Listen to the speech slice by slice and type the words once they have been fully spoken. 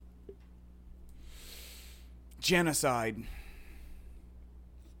Genocide.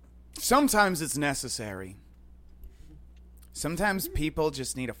 Sometimes it's necessary. Sometimes people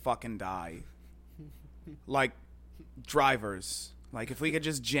just need to fucking die. Like drivers. Like if we could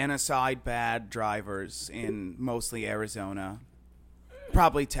just genocide bad drivers in mostly Arizona.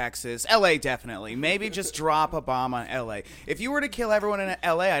 Probably Texas. LA definitely. Maybe just drop a bomb on LA. If you were to kill everyone in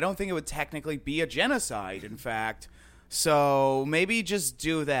LA, I don't think it would technically be a genocide, in fact. So maybe just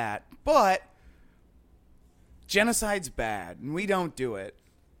do that. But genocide's bad, and we don't do it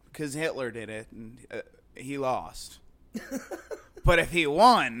because Hitler did it, and he lost. But if he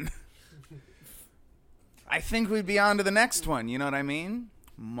won, I think we'd be on to the next one. You know what I mean?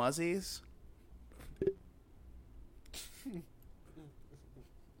 Muzzies.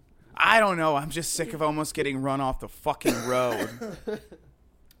 I don't know. I'm just sick of almost getting run off the fucking road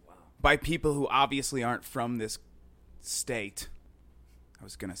by people who obviously aren't from this state. I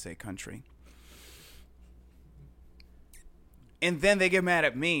was going to say country. And then they get mad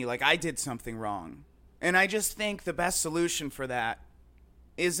at me like I did something wrong. And I just think the best solution for that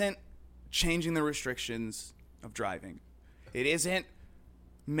isn't changing the restrictions of driving. It isn't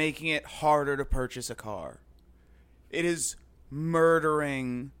making it harder to purchase a car. It is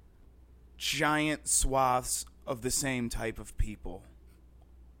murdering giant swaths of the same type of people,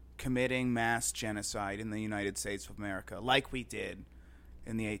 committing mass genocide in the United States of America, like we did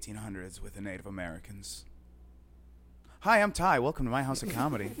in the 1800s with the Native Americans. Hi, I'm Ty. Welcome to my house of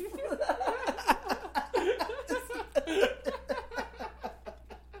comedy.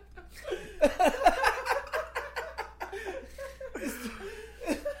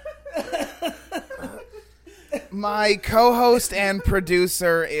 My co-host and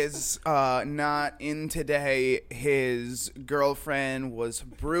producer is not in today. His girlfriend was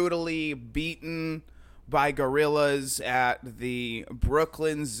brutally beaten by gorillas at the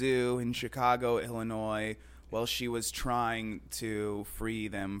Brooklyn Zoo in Chicago, Illinois, while she was trying to free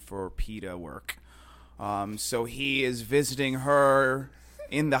them for PETA work. So he is visiting her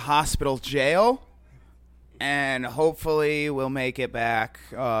in the hospital jail. And hopefully we'll make it back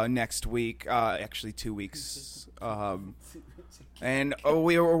next week. Actually, 2 weeks. And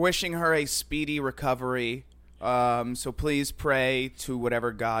we were wishing her a speedy recovery. So please pray to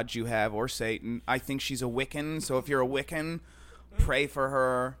whatever God you have, or Satan. I think she's a Wiccan. So if you're a Wiccan, pray for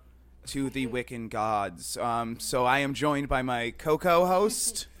her to the Wiccan gods. So I am joined by my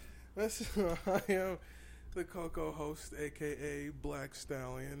co-host. I am the Coco host, a.k.a. Black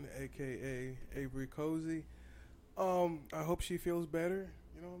Stallion, a.k.a. Avery Cozy. I hope she feels better,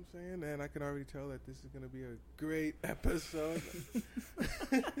 you know what I'm saying? And I can already tell that this is going to be a great episode.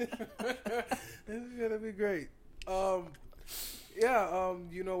 This is going to be great. You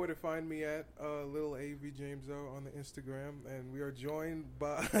know where to find me at, Little Avery Jameso on the Instagram. And we are joined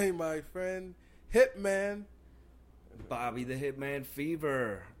by my friend, Hitman. Bobby the Hitman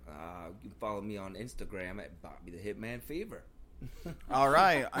Fever. You can follow me on Instagram at Bobby the Hitman Fever. All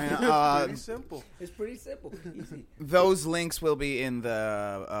right. Pretty simple. It's pretty simple. Easy. Those links will be in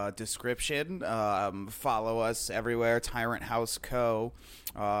the description. Follow us everywhere. Tyrant House Co.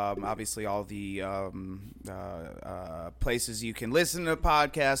 Obviously, all the places you can listen to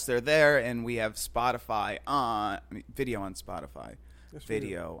podcasts, they're there. And we have Spotify video on Spotify. That's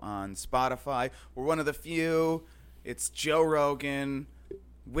video on Spotify. We're one of the few. It's Joe Rogan,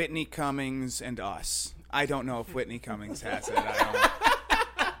 Whitney Cummings, and us. I don't know if Whitney Cummings has it.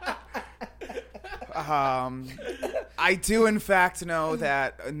 I do, in fact, know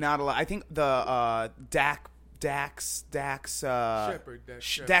that not a lot. I think the Dax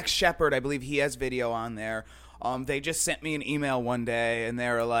Shepard, I believe he has video on there. They just sent me an email one day, and they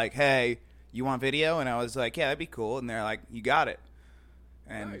were like, "Hey, you want video?" And I was like, "Yeah, that'd be cool." And they're like, "You got it."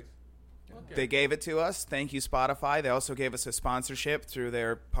 And Nice. Okay. they gave it to us. Thank you, Spotify. They also gave us a sponsorship through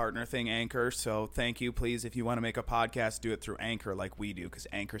their partner thing, Anchor. So thank you. Please, if you want to make a podcast, do it through Anchor like we do, because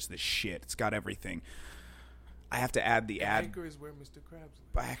Anchor's the shit. It's got everything. I have to add the ad. Anchor is where Mr. Krabs lives.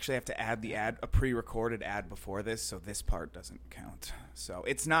 I actually have to add the ad, a pre-recorded ad before this, so this part doesn't count. So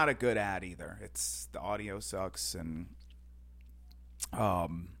it's not a good ad either. It's the audio sucks, and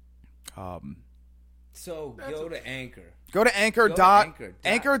So go to Anchor. go to Anchor. Go to Anchor.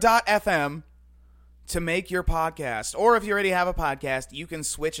 Anchor.fm to make your podcast. Or if you already have a podcast, you can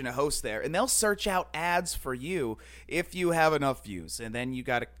switch and host there, and they'll search out ads for you if you have enough views. And then you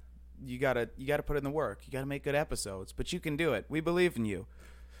gotta put in the work. You gotta make good episodes, but you can do it. We believe in you.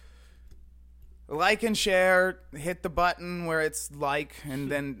 Like and share, hit the button where it's like, and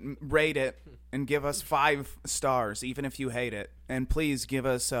then rate it and give us 5 stars, even if you hate it. And please give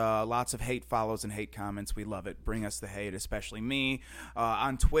us lots of hate follows and hate comments. We love it. Bring us the hate, especially me.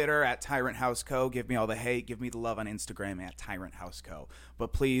 On Twitter, at Tyrant House Co. Give me all the hate. Give me the love on Instagram, at Tyrant House Co.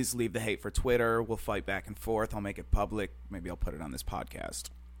 But please leave the hate for Twitter. We'll fight back and forth. I'll make it public. Maybe I'll put it on this podcast.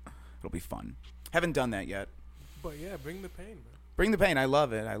 It'll be fun. Haven't done that yet. But yeah, bring the pain, man. Bring the pain. I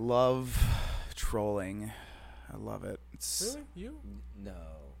love it. I love trolling. I love it. It's Really? You? No.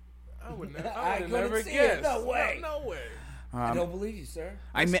 I would never. I I would couldn't never see guess. it. No way. No way. I don't believe you, sir.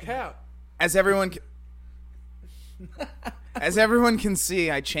 It's cap. As everyone as everyone can see,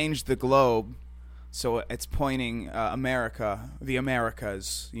 I changed the globe so it's pointing America, the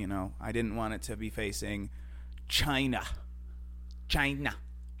Americas, you know. I didn't want it to be facing China.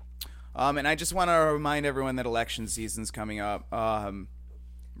 And I just want to remind everyone that election season's coming up.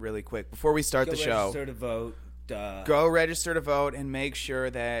 Really quick before we start Go the show. register to vote. Go register to vote and make sure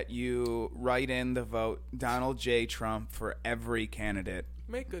that you write in the vote Donald J. Trump for every candidate.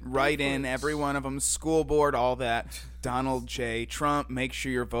 Make a Write in difference. every one of them, school board, all that. Donald J. Trump. Make sure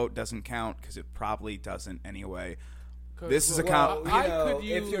your vote doesn't count because it probably doesn't anyway. 'Cause, This is a Well, count. you know, could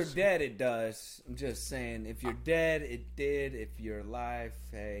if you're use- dead, it does. I'm just saying, if you're dead, it did. If you're alive,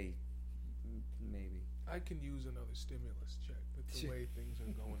 hey, maybe. I can use another stimulus check with the way things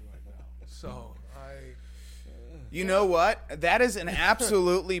are going right now. So You know what? That is an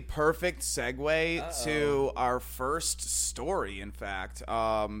absolutely perfect segue to our first story, in fact.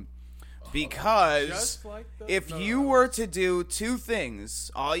 Because just like the, if no, you no, were to do 2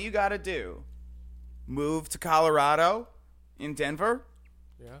 things, all you got to do, move to Colorado in Denver,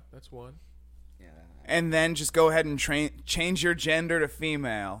 yeah, that's one. Yeah. and then just go ahead and change your gender to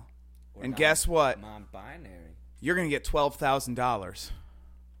female. Or And guess what? Non-binary. You're going to get $12,000.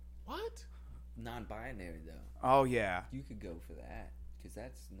 What? Non-binary, though. Oh, yeah. You could go for that, because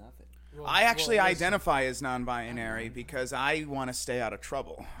that's nothing. Well, I actually well, listen, identify as non-binary because I want to stay out of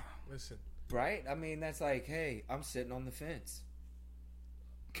trouble. Listen, Right? I mean, that's like, hey, I'm sitting on the fence.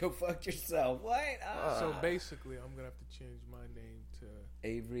 Go fuck yourself. What? so basically, I'm gonna have to change my name to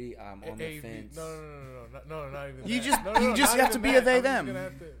Avery, I'm on the AV. fence. No, not even. You that. just- No, you just not have to even be a that. they, I'm just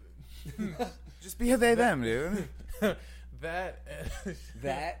them. gonna have to- Just be a they, them, dude. that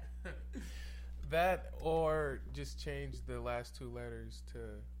That? that or just change the last 2 letters to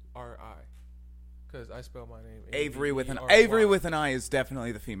R.I. Because I spell my name Avery with an A-V-E-R-Y. I is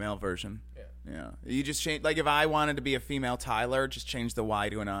definitely the female version. Yeah. Yeah. You just change, like if I wanted to be a female Tyler, just change the Y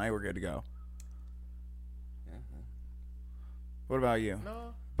to an I. We're good to go. What about you,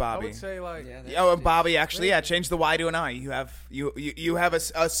 No, Bobby? I would say like Yeah, Oh, Bobby. Actually, yeah. Change the Y to an I. You have you have a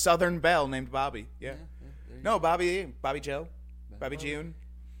Southern belle named Bobby. Yeah. No, Bobby Joe, Bobby June.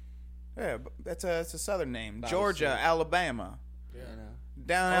 Yeah, that's a Southern name. Bobby Georgia, Sue. Alabama. yeah. You know.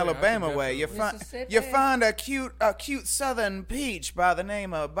 Down Oh, yeah, I Alabama could way, you definitely- find Mississippi. you find a cute Southern peach by the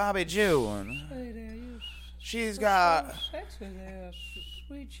name of Bobby June. Hey there, you She's got sexy there,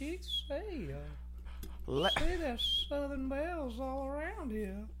 sweet cheeks. Hey, le- see there's Southern bells all around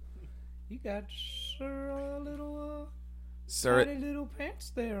here. You got little sir. tiny little pants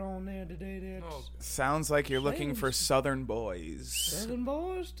there on there today. There, Oh, Sounds like you're looking for Thanks. Southern boys. Southern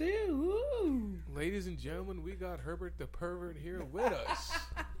boys too. Woo. ladies and gentlemen, we got Herbert the pervert here with us.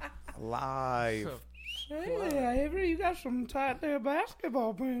 Live. Hey there, Avery, you got some tight there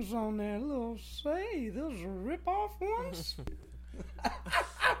basketball pants on there. Little say, those are rip-off ones.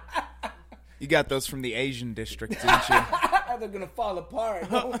 You got those from the Asian district, didn't you? They're gonna fall apart.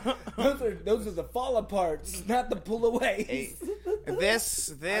 Those are the fall aparts, not the pull away.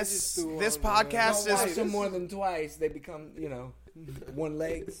 This just threw this on the- podcast Don't watch is them more than twice. They become, one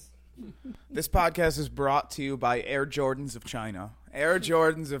legs. this podcast is brought to you by Air Jordans of China. Air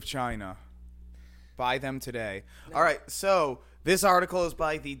Jordans of China. Buy them today. All right, so this article is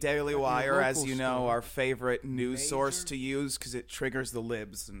by the Daily Wire, as local you know, store. our favorite news source Major? to use because it triggers the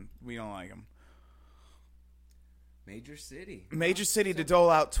libs, and we don't like them. Major city. Major city to dole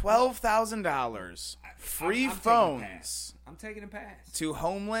out $12,000 free I'm taking a phones pass. I'm taking a pass. to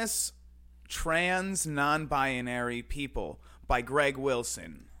homeless, trans, non-binary people by Greg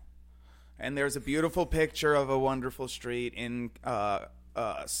Wilson. And there's a beautiful picture of a wonderful street in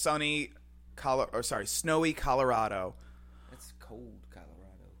snowy Colorado. That's cold, Colorado.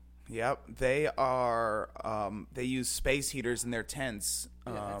 Yep, they are. They use space heaters in their tents,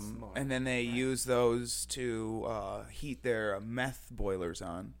 that's smart. and then they use those to heat their meth boilers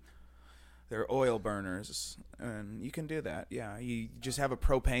on. They're oil burners, and you can do that. Yeah, you just have a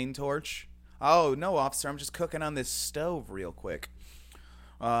propane torch. Oh no, officer, I'm just cooking on this stove real quick.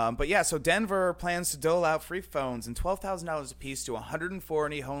 But yeah, so Denver plans to dole out free phones and $12,000 apiece to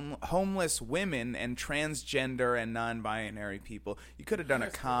 140 homeless women and transgender and non-binary people. You could have done a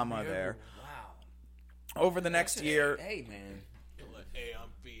comma there. Wow. Over the next year. Hey, man. Like, hey, I'm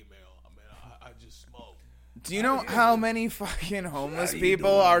female. I mean, I just smoke. Do you know how many fucking homeless people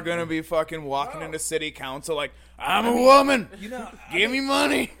are going to be fucking walking into city council like, I'm a woman. You know, Give me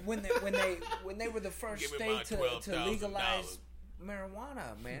money. When they were the first Give me state my to legalize $12,000.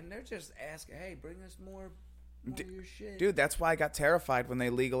 marijuana, man, they're just asking, hey, bring us more of your shit. Dude, that's why I got terrified when they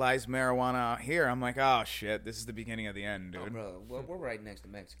legalized marijuana out here. I'm like, oh shit, this is the beginning of the end, Oh, dude. bro, we're right next to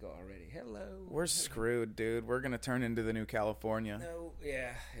Mexico already. Hello. We're screwed, dude. We're going to turn into the new California. No,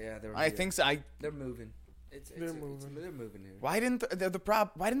 yeah, they're. I here. think so. They're moving. They're moving here. Why didn't the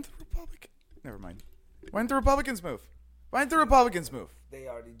Republican? Never mind. Why didn't the Republicans move? Why didn't the Republicans move? They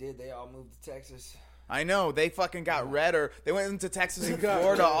already did. They all moved to Texas. I know they fucking got redder. They went into Texas and got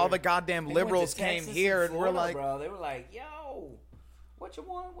Florida. redder. All the goddamn They went to liberals came Texas here, and we're Florida, like, bro. They were like, yo, what you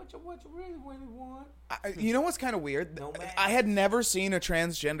want? What you really want? You know what's kind of weird? No mask. I had never seen a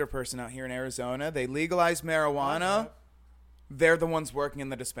transgender person out here in Arizona. They legalized marijuana. They're the ones working in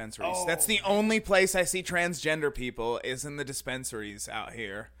the dispensaries. Oh, That's the only place I see transgender people is in the dispensaries out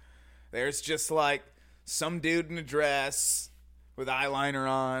here. There's just like some dude in a dress with eyeliner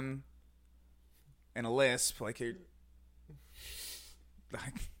on and a lisp, like you're.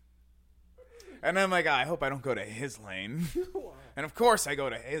 And I'm like, I hope I don't go to his lane. And of course I go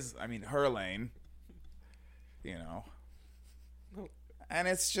to her lane. You know. And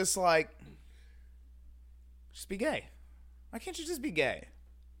it's just like, just be gay. Why can't you just be gay?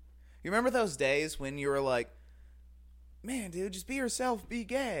 You remember those days when you were like, man, dude, just be yourself, be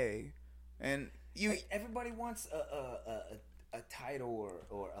gay. And you. Everybody wants a title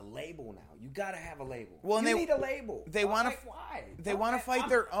or a label now. You gotta have a label. Well, and you they- need a label. they wanna- Like, why? They want to fight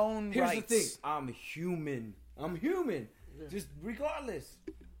their own Here's rights. the thing. I'm human. Just regardless.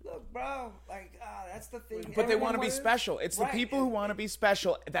 Look, bro. Like, that's the thing. But they Everyone want to be wants- special. It's Right. the people who want to be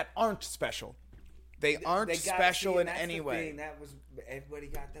special that aren't special. They aren't They got- special see, in that's any the way. thing. That was everybody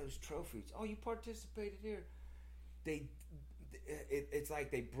got those trophies. Oh, you participated here. It's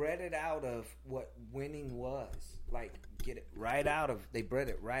like they bred it out of what winning was. Like they bred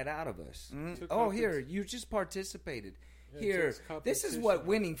it right out of us. Oh, here you just participated. Here, it's this is competition. what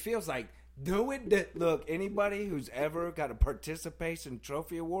winning feels like. Do it. Look, anybody who's ever got a participation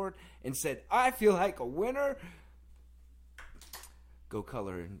trophy award and said, "I feel like a winner," go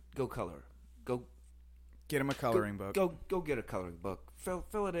color. Go Get him a coloring book. Go get a coloring book. Fill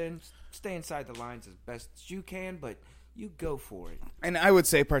it in. Stay inside the lines as best as you can, but you go for it. And I would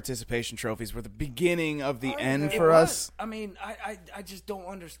say participation trophies were the beginning of the end It for was. us. I mean, I just don't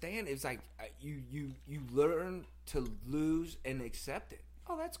understand. It's like you learn to lose and accept it.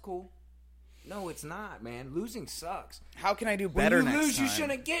 Oh, that's cool. No, it's not, man. Losing sucks. How can I do When better you next lose, time? you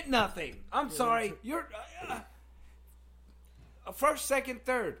shouldn't get nothing. I'm sorry. You're first, second,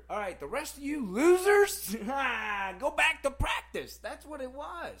 third. All right, the rest of you losers, go back to practice. That's what it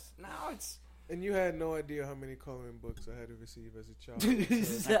was. Now it's And you had no idea how many coloring books I had to receive as a child.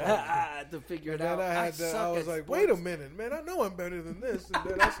 to figure it Then out. I was like, wait a minute, man, I know I'm better than this. And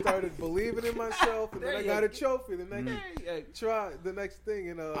then I started believing in myself, and then I got a trophy. The next thing,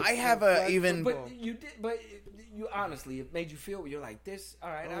 you know. I have a even- But you honestly, it made you feel you're like this. All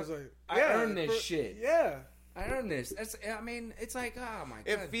right, I was like, I earned this shit. Yeah. I earned this. It's like, oh my god.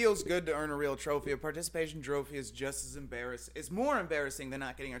 It feels good to earn a real trophy. A participation trophy is just as embarrassing. It's more embarrassing than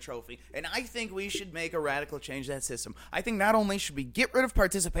not getting a trophy. And I think we should make a radical change to that system. I think not only should we get rid of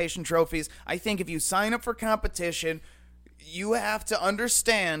participation trophies, I think if you sign up for competition, you have to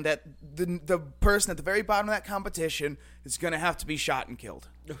understand that the person at the very bottom of that competition is going to have to be shot and killed.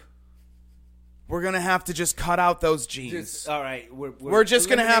 We're going to have to just cut out those genes. All right, We're just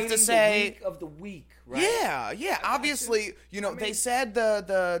gonna have to eliminating say- the week of the week, right? Yeah. Obviously, they said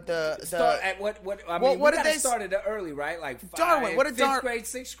the Start at what? I mean, Well, what we did gotta they start it early, right? Like Darwin, what did fifth grade,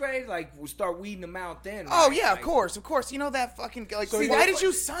 sixth grade? Like we'll start weeding them out then. Oh right? yeah, Like, of course. You know that fucking like. So why you- did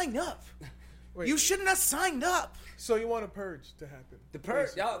you sign up? Wait. You shouldn't have signed up. So you want a purge to happen? The purge.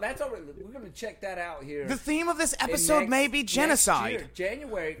 Oh, that's already. We're gonna check that out here. The theme of this In episode may be next genocide. year,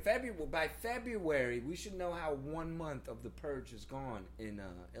 January, February. By February, we should know how 1 month of the purge is gone in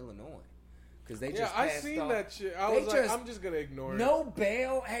Illinois, because they Yeah, just I passed seen off- that shit. I they was like, I'm just gonna ignore it. No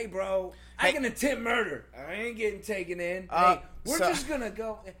bail. Hey, bro, I Hey. can attempt murder. I ain't getting taken in. Uh, Hey, we're so- just gonna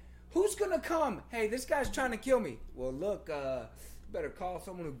go. Who's gonna come? Hey, this guy's trying to kill me. Well, look, better call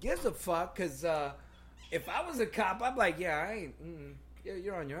someone who gives a fuck, because if I was a cop, I'd be like, yeah, I ain't. Yeah,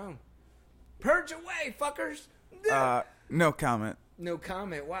 you're on your own. Purge away, fuckers. No comment. No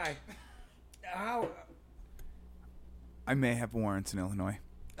comment. Why? How? I may have warrants in Illinois.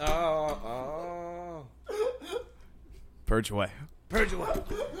 Oh. Purge away. Purge away.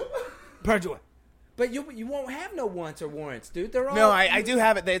 Purge away. But you won't have no warrants or warrants, dude. They're all... No, I do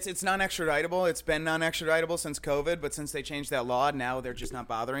have it. It's non-extraditable. It's been non-extraditable since COVID, but since they changed that law, now they're just not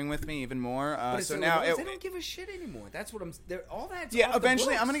bothering with me even more. But So it's now Illinois, they don't give a shit anymore. That's what I'm... All that's yeah, off the eventually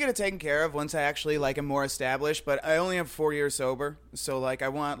books. I'm gonna get it taken care of once I actually like am more established. But I only have 4 years sober, so like I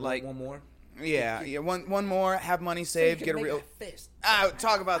want like one more. one more, have money saved, So you get a can real. make a fist.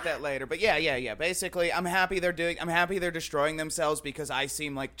 Talk about that later. But yeah. Basically, I'm happy they're destroying themselves because I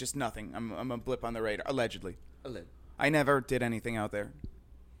seem like just nothing. I'm a blip on the radar, allegedly. I never did anything out there.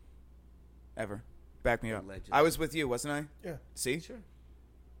 Ever. Back me up. Allegedly. I was with you, wasn't I? Yeah. See? Sure.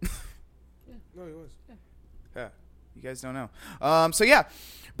 No, he was. Yeah. You guys don't know. So yeah,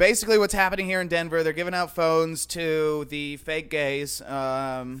 basically what's happening here in Denver, they're giving out phones to the fake gays,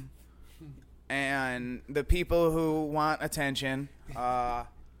 and the people who want attention. It's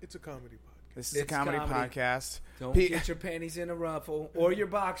a comedy podcast. This is It's a comedy comedy. Don't get your panties in a ruffle or your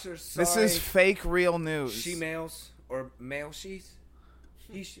boxers. Sorry. This is fake real news. She-males or male she's.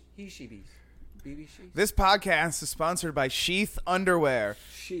 He-she-bees. BB-she's. This podcast is sponsored by Sheath Underwear.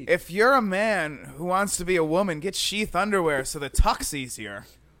 Sheath. If you're a man who wants to be a woman, get Sheath Underwear so the tuck's easier.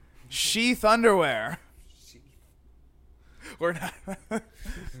 Sheath Underwear. We're not...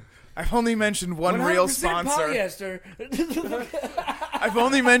 I've only mentioned one real 100% sponsor. polyester. I've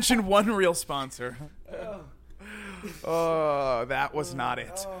only mentioned one real sponsor. Oh, that was not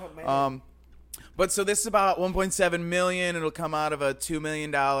it. Oh, man. But so this is about 1.7 million. It'll come out of a $2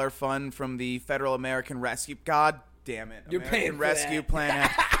 million fund from the Federal American Rescue. God damn it! You're American paying for Rescue that. Plan.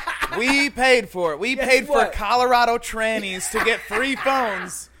 We paid for it. We Guess paid for what? Colorado trannies to get free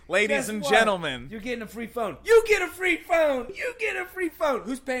phones, ladies Guess and what? gentlemen. You're getting a free phone. You get a free phone. You get a free phone.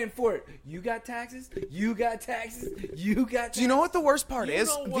 Who's paying for it? You got taxes. You got taxes. You got taxes. Do you know what the worst part You is?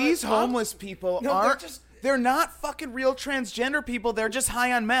 know what? These homeless people No, they're aren't. just- They're not fucking real transgender people. They're just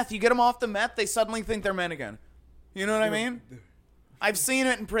high on meth. You get them off the meth, they suddenly think they're men again. You know what I mean? I've seen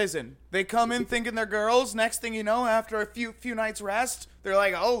it in prison. They come in thinking they're girls. Next thing you know, after a few nights rest, they're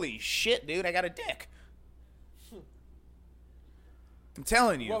like, "Holy shit, dude! I got a dick." I'm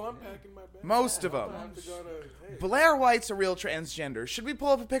telling you. Well, I'm packing my bag. Most of them. I have to go to. Hey. Blair White's a real transgender. Should we pull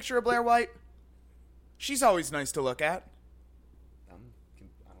up a picture of Blair White? She's always nice to look at. I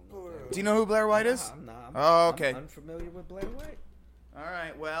don't know. Do you know who Blair White is? I'm not. Oh, okay. I'm unfamiliar with Blair White. All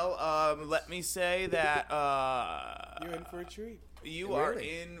right. Well, let me say that You're in for a treat. you are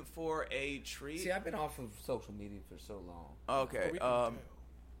Really? in for a treat. See, I've been off of social media for so long. Okay. We can um,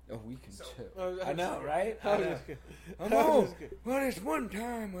 tell. Oh, we can tell. Oh, I know, right? I I was know. just kidding. I I was know. just kidding. Well, there's one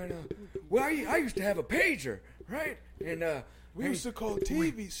time when, I used to have a pager, right? And We used to call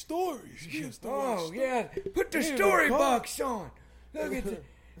TV stories. We used to watch oh stories. yeah, put the We story were box on. Look at the.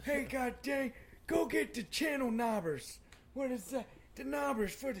 Hey, god dang, go get the channel knobbers. What is that? The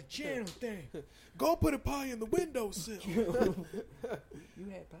knobbers for the channel thing. Go put a pie in the windowsill. You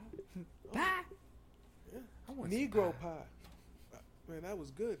had pie? Pie? I want some Negro pie. pie. Man, that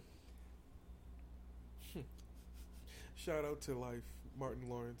was good. Shout out to Life, Martin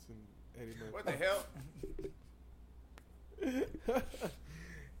Lawrence and Eddie Murphy. what the hell?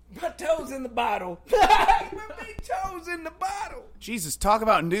 My toes in the bottle. My big toes in the bottle. Jesus, talk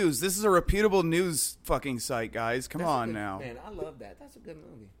about news. This is a reputable news fucking site, guys. Come That's a on good- now. Man, I love that. That's a good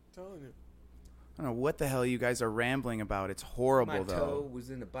movie. Telling you. I don't know what the hell you guys are rambling about. It's horrible, My though. toe was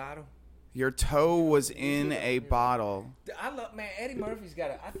in the bottle. Your toe was in a bottle. I love, man, Eddie Murphy's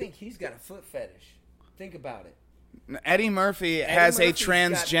got I think he's got a foot fetish. Think about it. Eddie Murphy has a Murphy's got-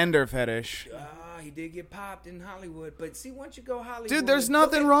 transgender fetish. He did get popped in Hollywood, but see, once you go Hollywood, Dude, there's look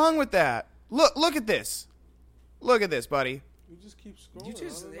nothing at- wrong with that. Look at this. Look at this, buddy. You just keep scrolling. You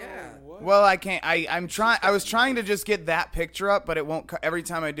just- I don't know yeah. what. Well, I can't. I'm trying. I was trying to just get that picture up, but it won't. Every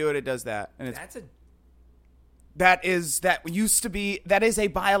time I do it, it does that, and it's That's that used to be. That is a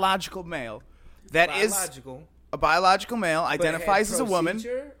biological male. That is biological. a biological male. but Identifies had as a woman.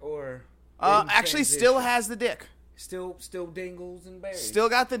 procedure, or Actually, still has the dick. still dingles and berries. Still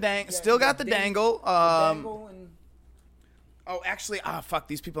got the Still got the dangle. Dangle and Oh, actually, fuck.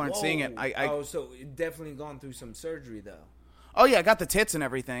 These people aren't seeing it. oh, so it definitely gone through some surgery though. Oh yeah, I got the tits and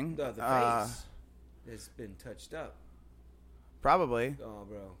everything. The face has been touched up. Probably. Oh,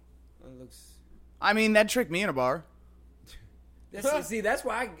 bro, it looks. I mean, that'd trick me in a bar. That's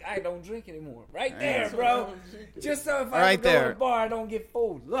why I don't drink anymore. Right there, bro. Just so if I Right go to there. a bar, I don't get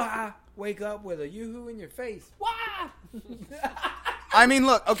fooled. Wake up with a yoo-hoo in your face. Wah! I mean,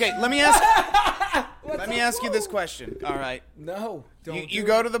 look. Okay, let me ask. Let me ask you this question. All right. No, You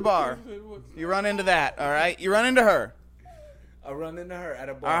go to the bar. You run into that. All right. You run into her. I run into her at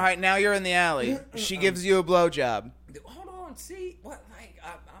a bar. All right. Now you're in the alley. She gives you a blowjob. Hold on, see what? Like,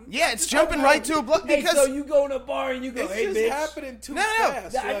 I'm Yeah, it's jumping right to a blow Hey, because so you go in a bar and you go, It's hey, just bitch. happening too No.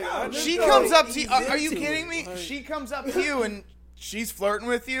 fast. I Like, know. I she just comes don't- up to you. Are you into kidding it. me? She comes up to you and she's flirting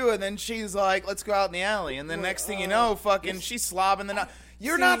with you, and then she's like, "Let's go out in the alley." And then next thing you know, fucking, she's slobbing the.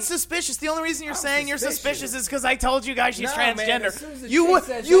 You're See, not suspicious. The only reason you're I'm saying you're suspicious is because I told you guys she's Nah, man, transgender. as soon as the you chick went.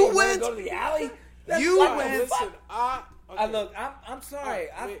 says, You "Hey, wanna went. Go to the alley. That's You fine. went- Listen, Look, I'm sorry.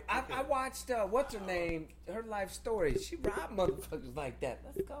 Wait, I okay. watched what's her name? Her life story. She robbed motherfuckers like that.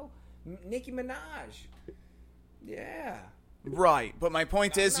 Let's go, Nicki Minaj. Yeah. Right, but my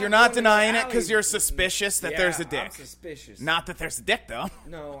point is, not you're not going to the denying it alley. because you're suspicious that there's a I'm dick. suspicious. Not that there's a dick, though.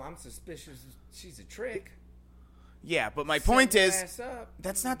 No, I'm suspicious. She's a trick. Yeah, but my point Setting is, her ass up.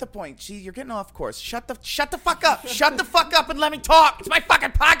 that's not the point. You're getting off course. Shut the fuck up. Shut the fuck up and let me talk. It's my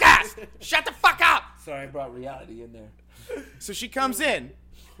fucking podcast. Shut the fuck up. Sorry, I brought reality in there. So she comes in.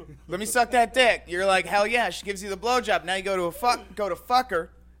 Let me suck that dick. You're like, hell yeah. She gives you the blowjob. Now you go to fuck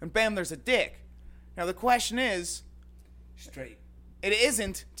her, and bam, there's a dick. Now the question is, Straight. it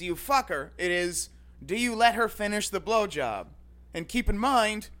isn't, do you fuck her? It is, do you let her finish the blowjob? And keep in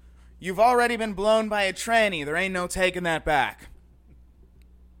mind, you've already been blown by a tranny. There ain't no taking that back.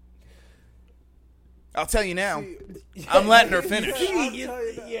 I'll tell you now. I'm letting her finish.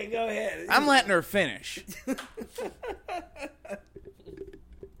 Yeah, go ahead. I'm letting her finish.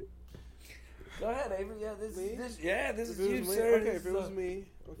 Go ahead, Avery. Yeah, this is If it you, was me, sir. okay, if it was me,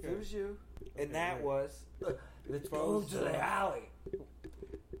 If okay. it was you, and Okay, that yeah. was, let's If I go was, to the alley.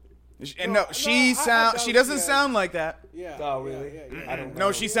 And No, she I doesn't yeah. sound like that. Yeah. Oh, really? Yeah. I don't know.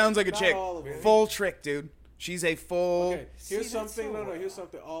 No, she sounds like a Not chick. all of them. Full trick, dude. She's a full. Okay, See, here's that's something. so No, here's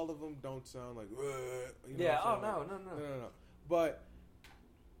something. All of them don't sound like. You know Yeah. what I'm Oh saying? no. No. But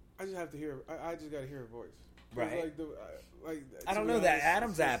I just have to hear. I just got to hear her voice. 'Cause, Right. Like I to don't be know that honest, Adam's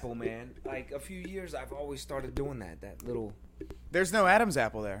it's just- apple, man. Like a few years, I've always started doing that. That little. There's no Adam's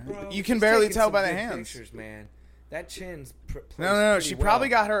apple there. Bro, You can She's barely taking tell some by the good hands. Pictures, man. That chin's. No. She probably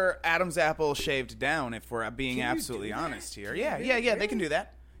got her Adam's apple shaved down. If we're being Can you absolutely do that? honest here. Can you Yeah. really? They can do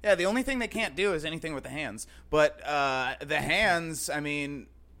that. Yeah. The only thing they can't do is anything with the hands. But the hands, I mean,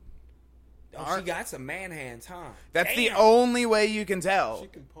 Oh, she got some man hands, huh? that's the Damn. only way you can tell. She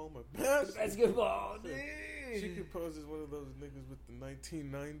can pull my best. Basketball, dude. She can pose as one of those niggas with the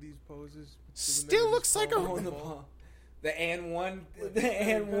 1990s poses. Still looks like a- On the ball. The and one. Look, The you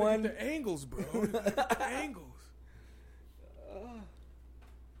and gotta one. get the angles, bro. The angles.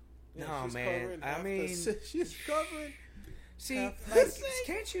 Yeah, No, she's man. covering I half the mean- she's covering. See, Half the like, thing.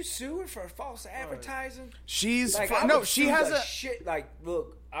 can't you sue her for false advertising? She's Like, fu- I no. would She sue has the a. shit. Like,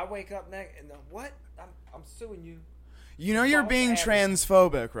 look, I wake up next and what? I'm suing you. You know you're false being advertising.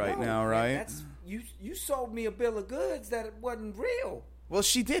 transphobic right No, now, man, right? That's you sold me a bill of goods that it wasn't real. Well,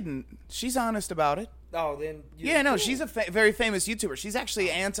 she didn't. She's honest about it. Oh, then Yeah, no, she's a very famous YouTuber. She's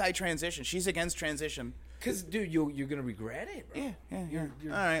actually anti-transition. She's against transition. because dude, you're gonna regret it, bro. Yeah. You're- All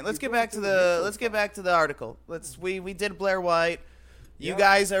right, let's you're get going back to through the mental let's get stuff. back to the article. We did Blair White. You Yeah.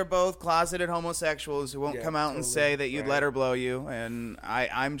 guys are both closeted homosexuals who won't Yeah, come out and totally. say that you'd Right. let her blow you, and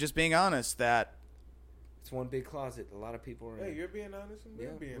I'm just being honest that It's one big closet. A lot of people are in. Hey, you're being honest and yeah,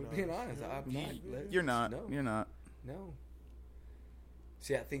 we're being we're honest. being honest. Yeah. you're not. No. You're not. No.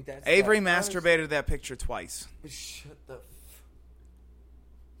 See, I think that's Avery that- masturbated that picture twice. Shut the.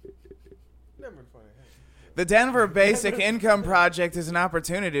 Never funny. The Denver Basic Income Project is an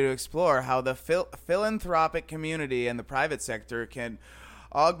opportunity to explore how the philanthropic community and the private sector can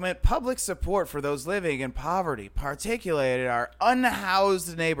augment public support for those living in poverty, particularly our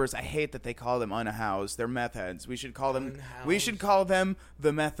unhoused neighbors. I hate that they call them unhoused. They're meth heads. We should call them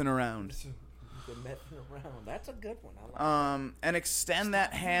the methin' around. The messing around. That's a good one. I like And extend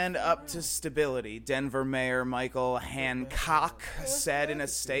that hand up to stability, Denver Mayor Michael Hancock said in a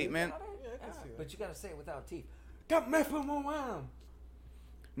statement. But you gotta say it without teeth. Don't mess with my mom.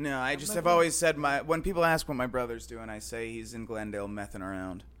 No, I just have always said when people ask what my brother's doing, I say he's in Glendale messing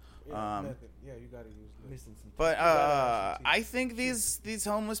around. Yeah, method. Yeah, you gotta use that. Missing some. But gotta have some I think these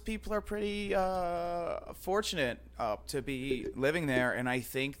homeless people are pretty fortunate to be living there, and I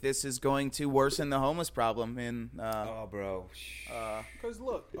think this is going to worsen the homeless problem. Oh, bro. Cause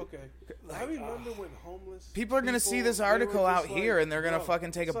look, okay. I remember when homeless People are going to see this they were article out just here, like, and they're going to bro,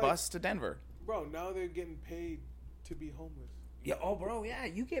 fucking take a it's like, bus to Denver. Bro, now they're getting paid to be homeless. Yeah. Oh, bro. Yeah.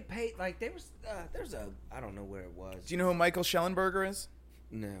 You get paid. Like there's a. I don't know where it was. Do you know who Michael Schellenberger is?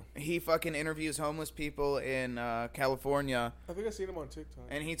 No. He fucking interviews homeless people in California, I think I seen him on TikTok.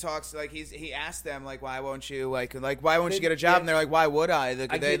 and he talks like he asked them like, why won't you why won't you get a job? And they're like, why would I?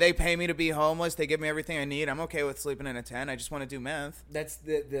 They pay me to be homeless. They give me everything I need. I'm okay with sleeping in a tent. I just want to do meth. That's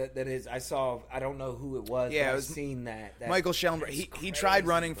that is. I saw. I don't know who it was. Yeah, but it I've was seen that. Michael Schellenberg. that's He tried crazy,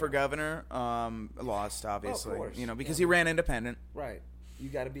 running bro. for governor. Lost obviously. course. Because Yeah. he ran independent. Right. You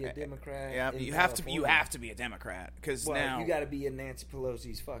got to be a Democrat. Yeah, in you have to California. be a Democrat because Well, now you got to be in Nancy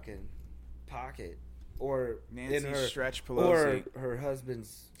Pelosi's fucking pocket, or Nancy in her Stretch Pelosi. or her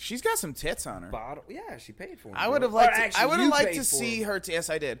husband's She's got some tits on her. bottle. Yeah, she paid for him. I would have bro. liked. Or To, actually, I would have you liked paid to for see him. her. Yes,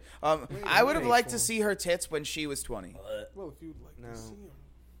 I did. I would have paid liked for to him. see her tits when she was 20. Well, if you'd like No. to see him.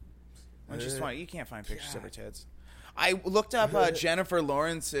 When she's 20, you can't find pictures of her tits. I looked up Jennifer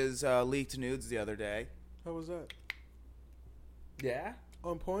Lawrence's leaked nudes the other day. How was that? Yeah,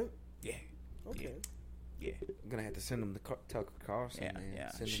 On point? Yeah, Okay. yeah, I'm gonna have to send him to Tucker Carlson. yeah, man. yeah.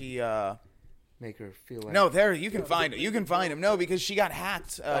 Send him, She make her feel like no, there you can find it. You can find him. No, because she got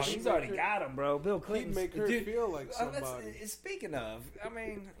hacked. Oh, She- he's already got him, bro. Bill Clinton. He'd make her feel like somebody. Speaking of, I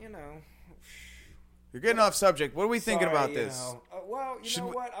mean, you know. You're getting off subject. What are we thinking sorry, about you this? know. Well, you Should know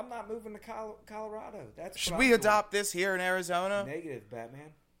we- what? I'm not moving to Colorado. That's Should what we I'm doing. adopt this here in Arizona? Negative,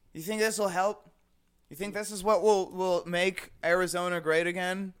 Batman. You think this will help? You think this is what will make Arizona great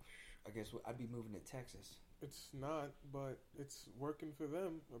again? I guess I'd be moving to Texas. It's not, but it's working for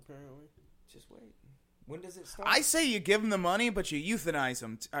them, apparently. Just wait. When does it start? I say you give them the money, but you euthanize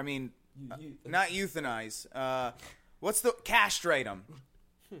them. I mean, You- not euthanize. What's the castrate them?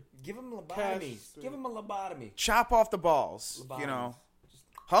 give him lobotomies. Cash- Give him a lobotomy. Chop off the balls. You know,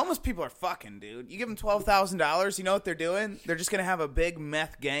 homeless people are fucking, dude. You give them $12,000. You know what they're doing? They're just gonna have a big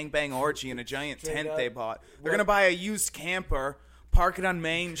meth gangbang orgy in a giant Straight tent up. they bought. They're gonna buy a used camper, park it on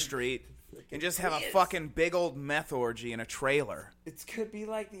Main Street, and just have a Prius. fucking big old meth orgy in a trailer. It could be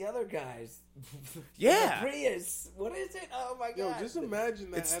like the other guys. Yeah. The Prius. What is it? Oh my Yo, god. just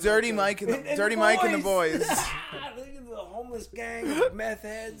imagine that. It's at Dirty like a- Mike and the And Dirty the Mike and the boys. boys. Look at the homeless gang of meth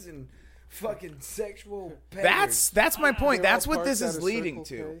heads and fucking sexual payers. That's my point. They're all That's what parked this at is a leading Circle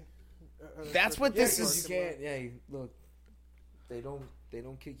to. K, at a That's Circle what K this You is- parking lot. can't. Yeah, look. They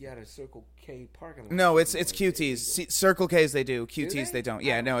don't kick you out of Circle K parking lot. No, it's QTs. Circle K's they do. QTs they don't.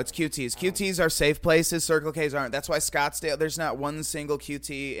 Yeah, no, it's QTs. QTs are safe places. Circle K's aren't. That's why Scottsdale. There's not one single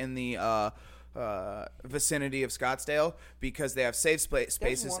QT in the vicinity of Scottsdale because they have safe There's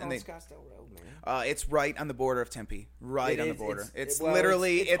spaces one and on they. Scottsdale Road, man. It's right on the border of Tempe. Right It on the is- border. It's well,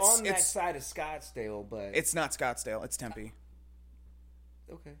 literally it's on that side of Scottsdale, but it's not Scottsdale. It's Tempe.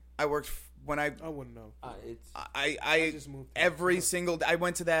 okay. I worked when I wouldn't know. It's I just moved every single I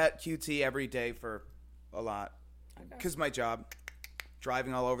went to that QT every day for a lot okay. because my job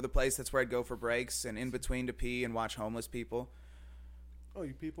driving all over the place. That's where I'd go for breaks and in between to pee and watch homeless people. Oh,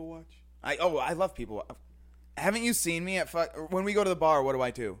 you people watch? I love people. Haven't you seen me when we go to the bar?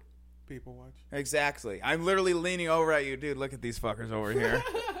 What do? People watch. Exactly. I'm literally leaning over at you, dude. Look at these fuckers over here.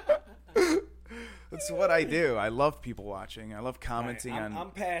 That's what I do. I love people watching. I love commenting on.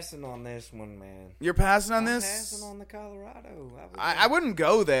 I'm passing on this one, man. You're passing on I'm this. passing on the Colorado. I wouldn't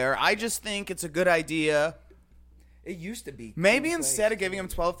go there. I just think it's a good idea. It used to be. Maybe cool instead place. of giving him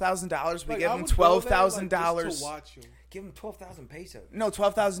 $12,000, we Like, give I him would go there, like, $12,000. just to watch 'em. Give them 12,000 pesos. No,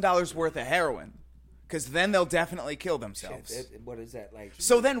 $12,000 worth of heroin, because then they'll definitely kill themselves. What is that like?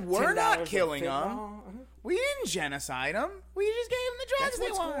 So then we're $10 not of killing them. fentanyl? We didn't genocide them. We just gave them the drugs That's they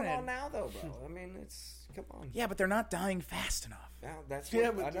what's wanted. going on now, though, bro. I mean, it's come on. Yeah, but they're not dying fast enough. Now, that's Yeah,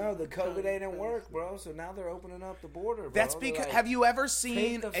 what, but I know. The COVID dude, didn't work, bro. So now they're opening up the border. Bro. That's They're because. like, Have you ever take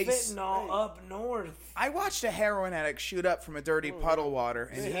seen the a? fentanyl up north? I watched a heroin addict shoot up from a dirty puddle of water,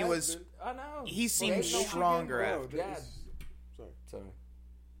 and They he have was. been. I know. He But seemed ain't no stronger fucking- after. Bro, Yeah. Sorry.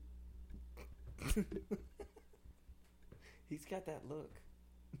 Sorry. He's got that look.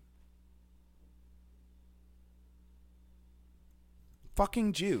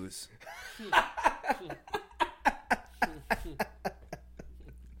 Fucking Jews.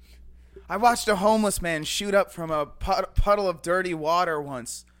 I watched a homeless man shoot up from a puddle of dirty water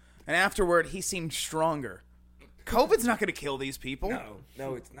once, and afterward he seemed stronger. COVID's not going to kill these people.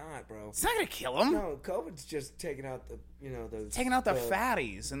 No, it's not, bro. It's not going to kill them. No, COVID's just taking out the, the Taking out the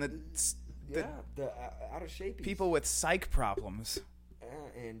fatties and the out of shape people with psych problems.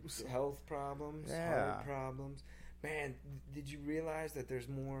 and health problems, Yeah. heart problems. Man, did you realize that there's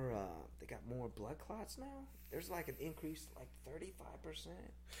more? They got more blood clots now. There's like an increase, like 35%.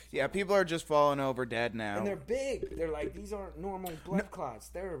 Yeah, people are just falling over dead now. And they're big. They're like, these aren't normal blood clots.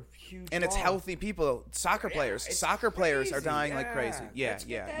 They're huge. And it's lumps. healthy people, soccer players. It's Soccer players are crazy. dying like crazy. Yeah, Let's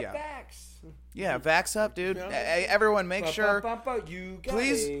get that yeah. vax. Yeah, vax up, dude. Yeah. Hey, everyone, make sure. You got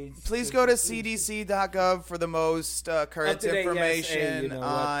Please AIDS. go to cdc.gov for the most current Up-to-date, yes. information Hey, you know what?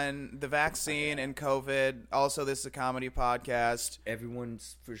 on the vaccine and COVID. Also, this is a comedy podcast.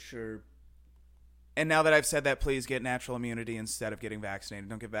 Everyone's for sure. And now that I've said that, please get natural immunity instead of getting vaccinated.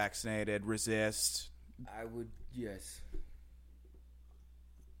 Don't get vaccinated. Resist. I would, yes.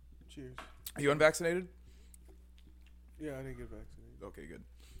 Cheers. Are you unvaccinated? Yeah, I didn't get vaccinated. Okay, good.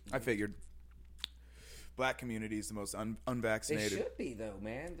 I figured. Black community is the most They unvaccinated. should be though,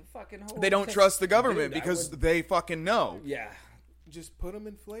 man. The fucking whole. They don't trust the government Dude, I because would- they fucking know. Yeah. Just put them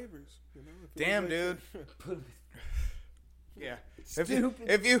in flavors. You know? If it Damn, was dude. like- Yeah.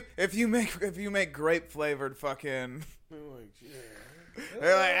 Stupid. If you make grape flavored fucking, I'm like, yeah.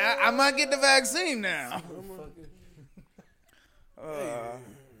 they're like, I might get the vaccine now.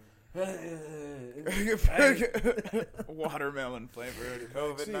 Watermelon flavored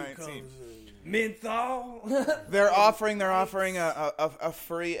COVID-19. Menthol. They're offering a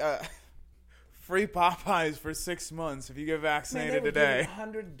free Popeyes for 6 months if you get vaccinated today.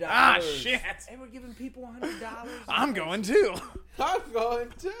 $100. Ah, shit. They were giving people $100. I'm going too. I'm going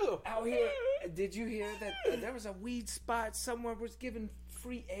too. Out here, did you hear that there was a weed spot somewhere was giving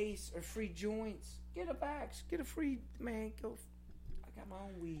free ace or free joints? Get a vax, get a free, man, go. I got my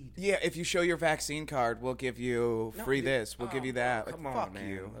own weed. Yeah, if you show your vaccine card, we'll give you No, free dude. this. We'll give you that. Come Like, on, fuck man.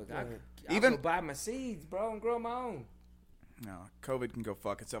 you. Look, I'll Even- go buy my seeds, bro, and grow my own. No, COVID can go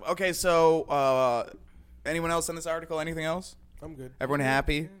fuck itself. Okay, so anyone else on this article? Anything else? I'm good. Everyone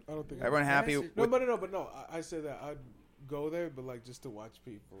happy? I don't think Everyone happy? That's it. No, with- but no. I said that I'd go there, but like just to watch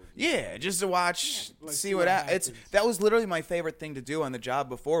people. Yeah, just to watch, Like, see see what what it's. happens. That was literally my favorite thing to do on the job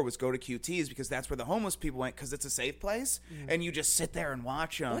before was go to QTs because that's where the homeless people went because it's a safe place and you just sit there and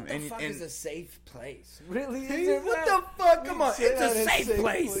watch them. What the and, fuck and is a safe place? Really? Hey, Is it, what what? the fuck? Come You on, say it's that a in safe safe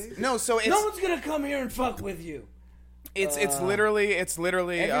place. place. no, so it's No one's gonna come here and fuck with you. it's literally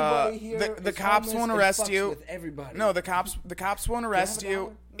Everybody here the is cops homeless won't and arrest fucks you. with everybody. No, the cops won't arrest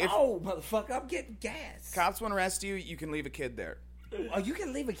you. If No, motherfucker, I'm getting gas. cops won't arrest you, you can leave a kid there. Oh, you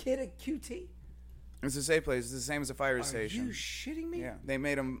can leave a kid at QT? It's a safe place. It's the same as a fire Are station. you shitting me? Yeah, they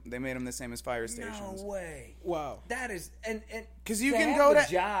made them the same as fire stations. No way. Wow. That is and 'Cause you to can have go the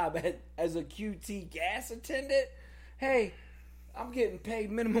to- job as a QT gas attendant. Hey, I'm getting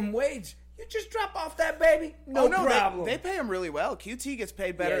paid minimum wage. You just drop off that baby, no, problem. They pay them really well. QT gets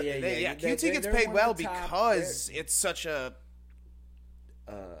paid better. Yeah. QT gets They're paid one well of the top. because it's such a.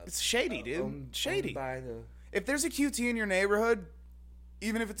 It's shady, dude. Owned Shady. by the If there's a QT in your neighborhood,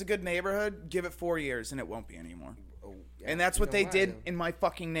 even if it's a good neighborhood, give it 4 years and it won't be anymore. And that's what they did in my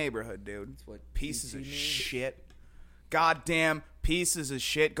fucking neighborhood, dude. That's what Pieces QT of means. shit. Goddamn pieces of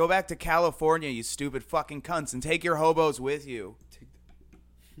shit. Go back to California, you stupid fucking cunts, and take your hobos with you.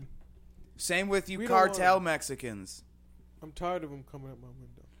 Same with you We don't cartel want 'em. Mexicans. I'm tired of them coming at my window.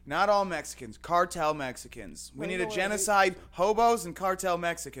 Not all Mexicans. Cartel Mexicans. We No, need you to know what I hate? genocide hobos and cartel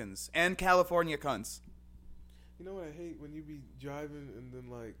Mexicans. And California cunts. You know what I hate when you be driving and then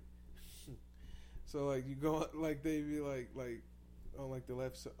like, so like you go like they be like on like the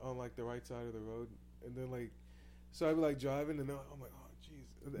on like the right side of the road and then like, so I be like driving and then I'm like, oh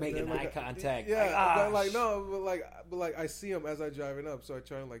jeez, and Making then, eye contact. Yeah, Like, ah, but like no, but like I see them as I driving up, so I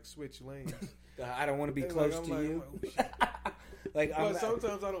try to like switch lanes. I don't want to be And, close like, I'm to like, you. I'm like, oh, shit. Like I'm But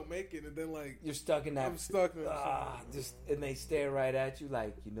sometimes I don't make it, and then like you're stuck in that. I'm stuck. In Just and they stare right at you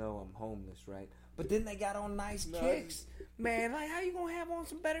like you know I'm homeless, right? But then they got on nice No, kicks, man. Like how you gonna have on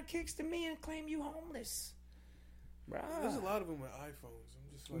some better kicks than me and claim you homeless, bro? There's a lot of them with iPhones.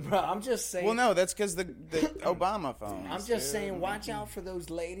 I'm just like, Bro, I'm just saying. Well, no, that's because the Obama phone. I'm just saying, watch out for those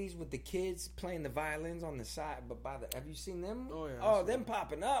ladies with the kids playing the violins on the side. But have you seen them? Oh, yeah, I Oh, saw them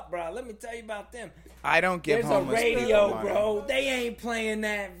popping up, bro. Let me tell you about them. I don't give There's a homeless people radio, money. bro. They ain't playing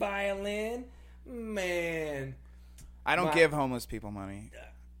that violin, man. I don't My- give homeless people money.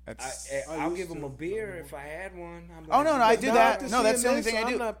 That's, I'll used give them to. a beer if I had one. I'm Oh, no, like, no, I "You do know, that. after No, that's seeing the only this, thing I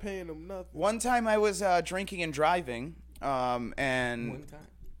do. I'm not paying them nothing. one time I was drinking and driving, and One time,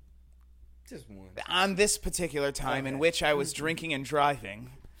 just one. on this particular time in which I was drinking and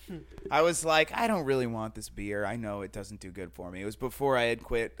driving, I was like, I don't really want this beer. I know it doesn't do good for me. It was before I had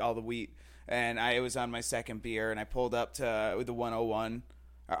quit all the wheat, and I was on my second beer, and I pulled up to the 101,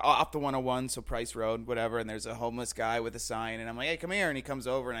 or off the 101, so Price Road, whatever, and there's a homeless guy with a sign, and I'm like, hey, come here, and he comes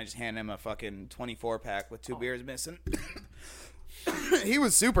over, and I just hand him a fucking 24-pack with 2 beers missing. He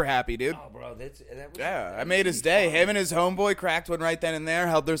was super happy, dude. Oh, bro, that was, Yeah, I made his day. Him and his homeboy cracked one right then and there,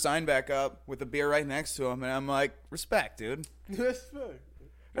 held their sign back up with a beer right next to him, and I'm like, respect, dude. Respect.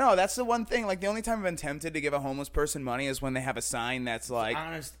 No, that's the one thing. Like, the only time I've been tempted to give a homeless person money is when they have a sign that's like,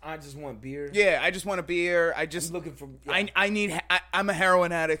 Honest, I just want beer. yeah, I just want a beer. I'm looking for. I'm a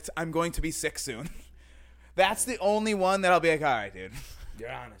heroin addict. I'm going to be sick soon. That's the only one that I'll be like, all right, dude.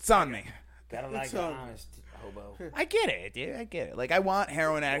 You're honest. It's on me. Gotta like It's an on. honest hobo. I get it, dude. I get it. Like, I want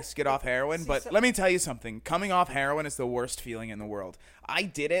heroin addicts to get off heroin, but so- let me tell you something. Coming off heroin is the worst feeling in the world. I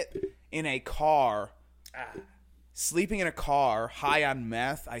did it in a car. Sleeping in a car, high on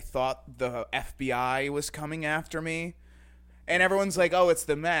meth. I thought the FBI was coming after me. And everyone's like, oh, it's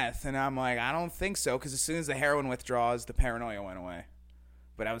the meth. And I'm like, I don't think so, because as soon as the heroin withdraws, the paranoia went away.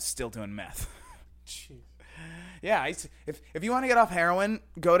 But I was still doing meth. Jeez. Yeah, if you want to get off heroin,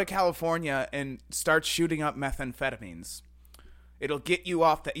 go to California and start shooting up methamphetamines. It'll get you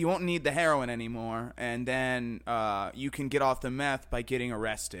off that. You won't need the heroin anymore, and then you can get off the meth by getting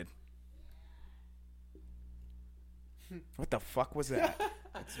arrested. What the fuck was that?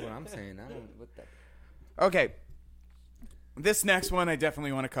 That's what I'm saying. I don't. What the? Okay, this next one I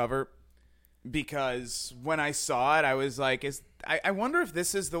definitely want to cover because when I saw it, I was like, I wonder if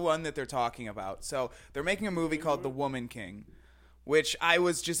this is the one that they're talking about. So they're making a movie called The Woman King, which I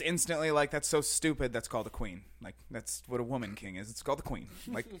was just instantly like, that's so stupid. That's called a queen. Like, that's what a woman king is. It's called a queen.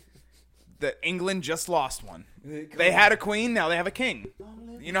 Like, England just lost one. They had a queen, now they have a king.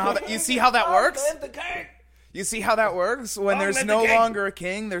 You know how you see how that works? You see how that works? When there's no longer a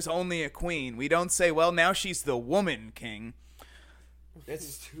king, there's only a queen. We don't say, well, now she's the woman king. That's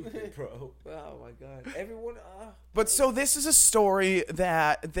stupid, bro. Oh my god. Everyone. But so this is a story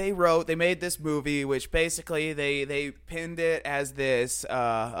that they wrote. They made this movie, which basically they pinned it as this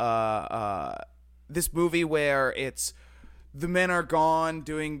this movie where it's the men are gone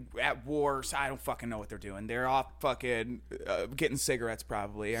doing at war. So I don't fucking know what they're doing. They're off fucking getting cigarettes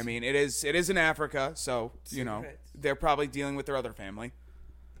probably. I mean, it is in Africa, so you know they're probably dealing with their other family.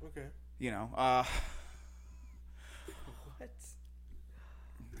 Okay. You know. What?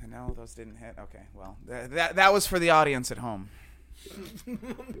 No, those didn't hit. Okay, well, that was for the audience at home.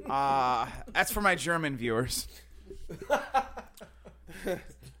 That's for my German viewers.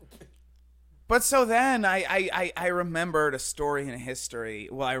 But so then I remembered a story in history.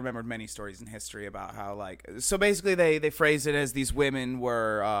 Well, I remembered many stories in history about how, like, so basically they phrased it as these women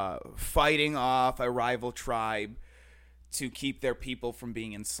were fighting off a rival tribe to keep their people from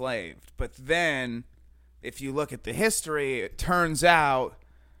being enslaved. But then, if you look at the history, it turns out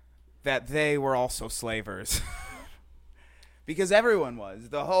that they were also slavers. Because everyone was.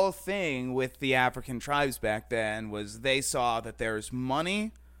 The whole thing with the African tribes back then was they saw that there's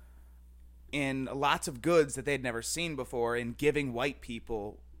money in lots of goods that they'd never seen before in giving white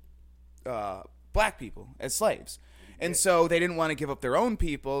people, black people, as slaves. And so they didn't want to give up their own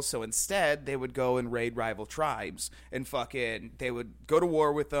people, so instead they would go and raid rival tribes and they would go to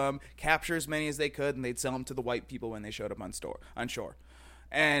war with them, capture as many as they could, and they'd sell them to the white people when they showed up on shore.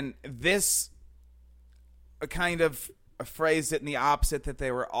 And this kind of phrased it in the opposite, that they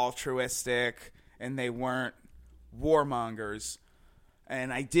were altruistic and they weren't warmongers.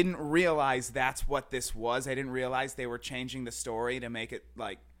 And I didn't realize that's what this was. I didn't realize they were changing the story to make it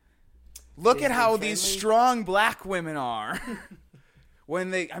like, look at how these strong black women are.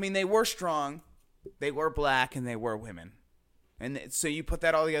 They were strong, they were black, and they were women. And so you put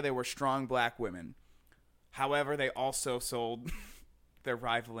that all together, they were strong black women. However, they also sold their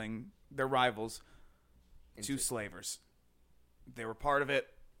rivals to slavers. They were part of it.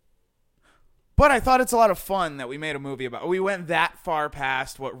 But I thought it's a lot of fun that we made a movie about. We went that far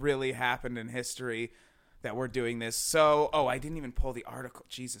past what really happened in history that we're doing this. So, I didn't even pull the article.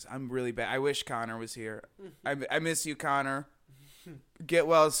 Jesus, I'm really bad. I wish Connor was here. I miss you, Connor. Get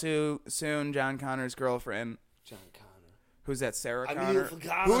well soon, John Connor's girlfriend. John Connor. Who's that? Sarah I'm Connor. here for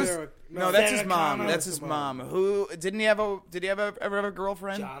Connor. Sarah, No, that's his Sarah mom. Connor. That's his mom. Who did he ever have a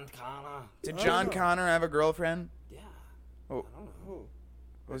girlfriend? John Connor. Did John Connor have a girlfriend? Yeah. Oh, I don't know. Who?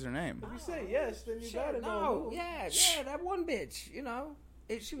 what was her name? If you say yes, then you gotta know. No, Who. yeah, that one bitch. You know,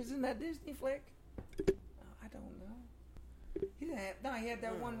 she was in that Disney flick. I don't know. He didn't have. No, he had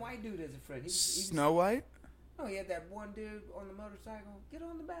that one white dude as a friend. He was Snow White? No, he had that one dude on the motorcycle. Get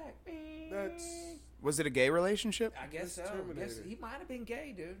on the back. That's Was it a gay relationship? I guess so. That's Terminator. He might have been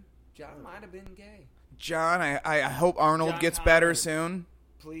gay, dude. John might have been gay. John, I hope Arnold John gets Connor. better soon.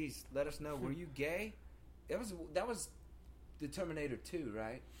 Please let us know. Were you gay? That was the Terminator 2,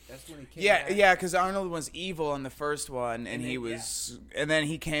 right? That's when he came Yeah, back. yeah, because Arnold was evil in the first one, and he was, and then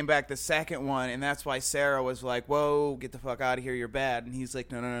he came back the second one, and that's why Sarah was like, "Whoa, get the fuck out of here, you're bad," and he's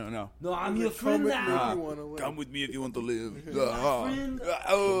like, "No, No, I'm your friend now. come with me if you want to live." My friend.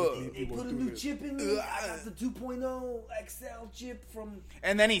 They won't put a do new this. chip in me. I got the 2.0 XL chip from.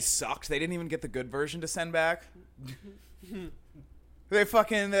 And then he sucked. They didn't even get the good version to send back. They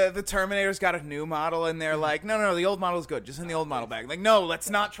fucking the Terminator's got a new model, and they're like, no, the old model's good. Just send the old model back. Like, no, let's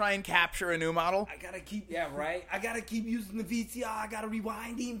not try and capture a new model. I gotta keep. Yeah, right. I gotta keep using the VCR. I gotta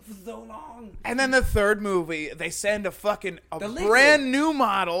rewind him for so long. And then the third movie, they send a The Liquid. brand new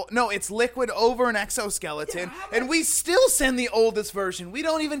model. No, it's Liquid over an exoskeleton, Yeah, and we still send the oldest version. We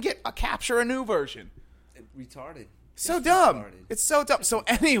don't even get a capture a new version. Retarded. So It's dumb. retarded. It's so dumb. So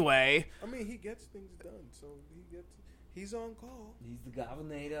anyway, I mean, he gets things done, so he's on call. He's the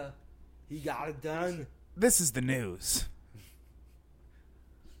governor. He got it done. this is the news.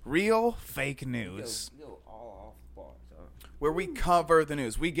 Real fake news. Yo, all off bars, huh? Where we cover the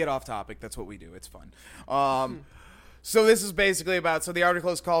news. We get off topic. That's what we do. It's fun. So this is basically about, so the article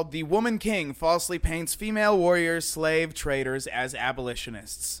is called "The Woman King Falsely Paints Female Warriors, Slave Traders as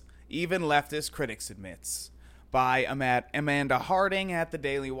Abolitionists. Even Leftist Critics Admits." By Amanda Harding at the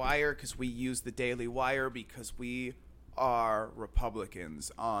Daily Wire, because we use the Daily Wire because we are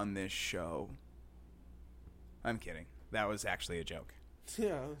Republicans on this show. I'm kidding. That was actually a joke.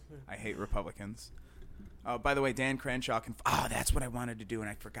 Yeah. I hate Republicans. By the way, Dan Crenshaw can. Oh, that's what I wanted to do, and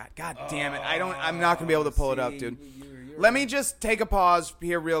I forgot. God damn it! I'm not gonna be able to pull it up, dude. Let me just take a pause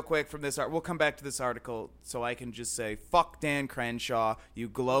here, real quick, from this. We'll come back to this article, so I can just say, "Fuck Dan Crenshaw, you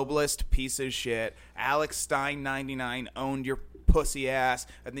globalist piece of shit." Alex Stein 99 owned your pussy ass,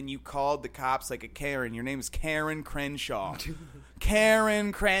 and then you called the cops like a Karen. Your name is Karen Crenshaw.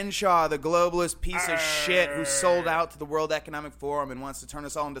 Karen Crenshaw, the globalist piece of shit who sold out to the World Economic Forum and wants to turn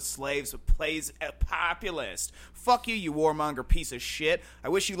us all into slaves, but plays a populist. Fuck you, you warmonger piece of shit. I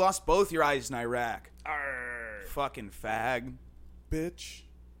wish you lost both your eyes in Iraq. Fucking fag. Bitch.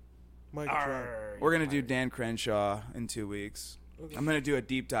 Mic drop. We're going to do Dan Crenshaw in 2 weeks. Okay. I'm going to do a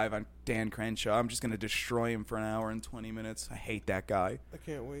deep dive on Dan Crenshaw. I'm just going to destroy him for an hour and 20 minutes. I hate that guy. I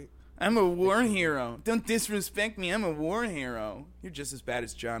can't wait. I'm a war hero. Don't disrespect me. I'm a war hero. You're just as bad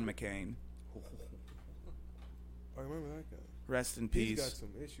as John McCain. I remember that guy. Rest in He's got peace. some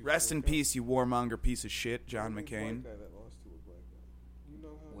issues. Rest in peace, you warmonger piece of shit, John Black McCain. guy that lost to a black guy. You know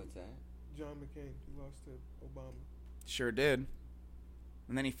how What's that? John McCain, he lost to Obama. Sure did.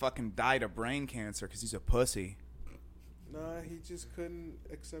 And then he fucking died of brain cancer because he's a pussy. Nah, he just couldn't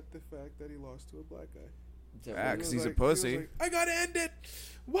accept the fact that he lost to a black guy. Yeah, He 'cause was he's a like- he was pussy. like, I gotta end it.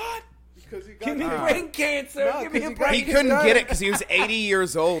 What? Because he got Give me hurt. brain cancer. No, Give me 'cause a he got- brain He couldn't got get it. it because he was 80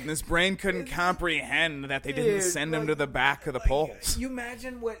 years old and his brain couldn't comprehend that they didn't Dude, send him like- to the back of the Like, polls. You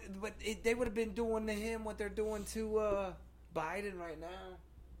imagine what they would have been doing to him, what they're doing to Biden right now.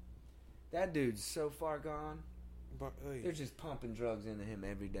 That dude's so far gone. But, hey, They're just pumping drugs into him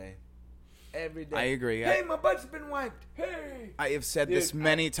every day. Every day. I agree. Hey, my butt's been wiped. Hey. I have said Dude, this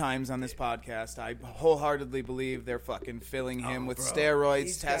many times on this podcast. I wholeheartedly believe they're fucking filling him Oh, with bro. steroids,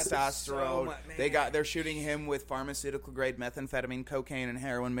 He's got so testosterone. much- They're shooting him with pharmaceutical grade methamphetamine, cocaine, and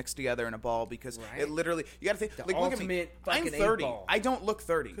heroin mixed together in a ball because Right. it literally. You got to think. The Like, look at me. ultimate I'm fucking 30. 8-ball. I don't look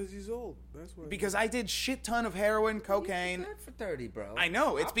 30 because he's old. That's why. because I did shit ton of heroin, cocaine. Good for 30, bro. I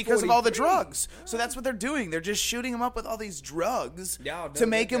know it's I'm because of all the 43. drugs. So that's what they're doing. They're just shooting him up with all these drugs Y'all know to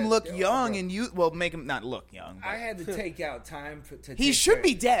make that- him look that- young bro. and you. Well, make him not look young. but I had to take out time to. he take should care-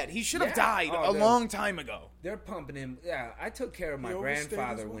 be dead. He should have Yeah. died Oh, a dude. long time ago. They're pumping him. Yeah, I took care of my He overstayed his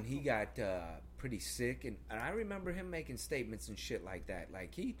grandfather when he welcome. got pretty sick, and I remember him making statements and shit like that.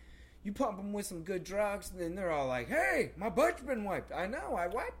 Like you pump him with some good drugs, and then they're all like, "Hey, my butt's been wiped. I know, I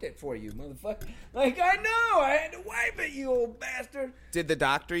wiped it for you, motherfucker. Like I know, I had to wipe it, you old bastard." Did the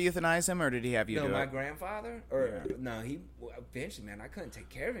doctor euthanize him, or did he have you No, do my it? grandfather, or no, he eventually, man, I couldn't take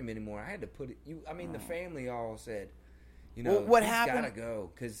care of him anymore. I had to put it. I mean, the family all said, you know, Well, what he's happened- gotta go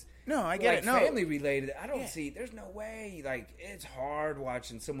because. No, I get Like it. No, family related. I don't Yeah. see. There's no way. Like it's hard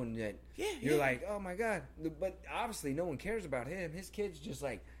watching someone that Yeah, you're yeah. like, oh my god. But obviously, no one cares about him. His kid's just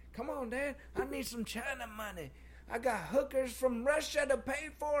like, come on, Dad. I need some China money. I got hookers from Russia to pay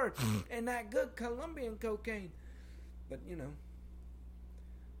for it, and that good Colombian cocaine. But you know,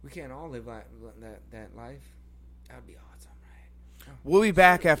 we can't all live like that life. That'd be awesome, right? we'll be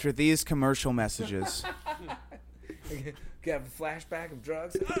back after these commercial messages. Got a flashback of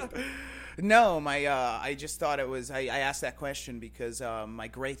drugs. No, I just thought it was. I asked that question because my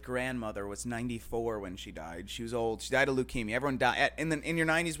great grandmother was 94 when she died. She was old. She died of leukemia. Everyone die in your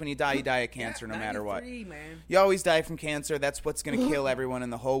 90s. When you die of cancer, no matter what. Man. You always die from cancer. That's what's going to kill everyone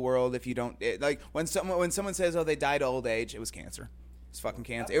in the whole world. If you don't like when someone says, "Oh, they died of old age," it was cancer. It's fucking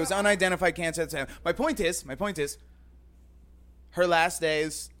cancer. It was unidentified cancer at the time. My point is, her last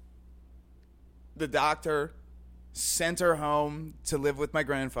days, the doctor sent her home to live with my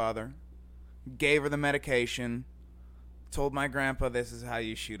grandfather, gave her the medication, told my grandpa this is how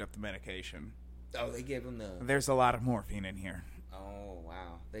you shoot up the medication. Oh, they gave him the... There's a lot of morphine in here. Oh,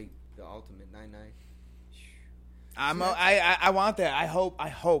 wow. The ultimate night-night. I want that.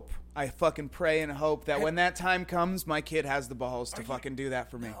 I fucking pray and hope that when that time comes, my kid has the balls to fucking do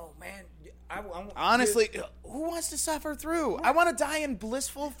that for me. Oh, man. Honestly, who wants to suffer through? I want to die in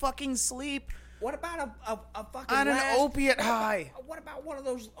blissful fucking sleep. What about a fucking on an last, opiate high? What about one of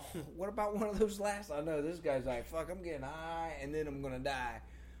those? What about one of those last? I know this guy's like, fuck, I'm getting high and then I'm gonna die.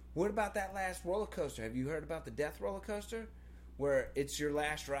 What about that last roller coaster? Have you heard about the death roller coaster, where it's your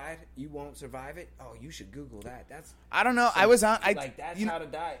last ride, you won't survive it? Oh, you should Google that. That's I don't know. I was on. That's how to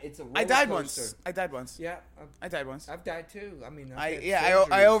die. It's a roller I died coaster. once. I died once. Yeah, I died once. I've died too. I mean,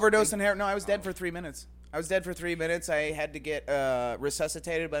 I overdosed on heroin. No, I was dead for 3 minutes. I was dead for 3 minutes. I had to get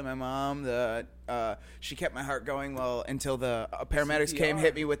resuscitated by my mom. She kept my heart going until the paramedics came,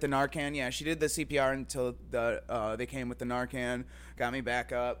 hit me with the Narcan. Yeah, she did the CPR until they came with the Narcan, got me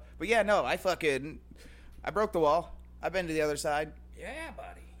back up. But yeah, no, I broke the wall. I've been to the other side. Yeah,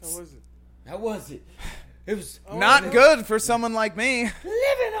 buddy. How was it? How was it? It was not good for someone like me.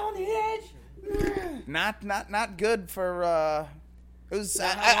 Living on the edge. Not good for. It was.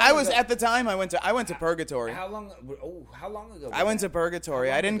 I was at the time. I went to purgatory. How long? Oh, how long ago? I went to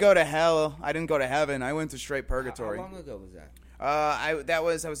purgatory. I didn't go to hell. I didn't go to heaven. I went to straight purgatory. How long ago was that? I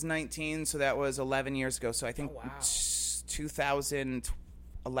was 19, so that was 11 years ago. So I think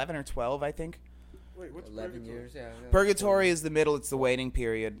 2011 or 12. I think. Wait, what's 11 years? Yeah. Purgatory is the middle. It's the waiting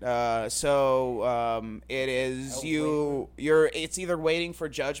period. It is It's either waiting for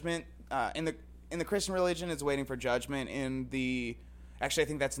judgment. In the Christian religion, it's waiting for judgment. Actually, I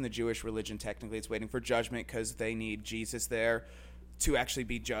think that's in the Jewish religion. Technically, it's waiting for judgment because they need Jesus there to actually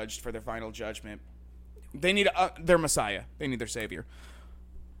be judged for their final judgment. They need their Messiah. They need their Savior.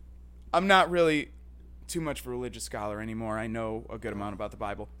 I'm not really too much of a religious scholar anymore. I know a good amount about the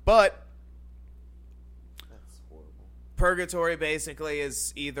Bible. But that's horrible. Purgatory basically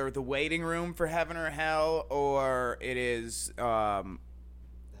is either the waiting room for heaven or hell, or it is the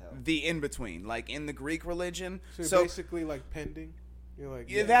in-between. Like in the Greek religion. So basically like pending?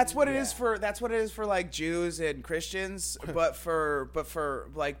 Yeah, that's what it is for like Jews and Christians, but for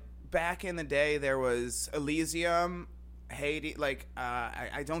like back in the day there was Elysium, Hades. Like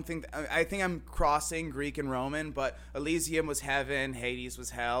I think I'm crossing Greek and Roman, but Elysium was heaven, Hades was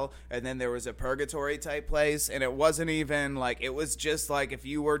hell, and then there was a purgatory type place, and it wasn't even like, it was just like if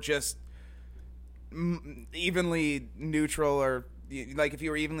you were just evenly neutral, or like if you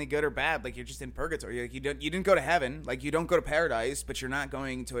were evenly good or bad, like you're just in purgatory. Like you didn't go to heaven, like you don't go to paradise, but you're not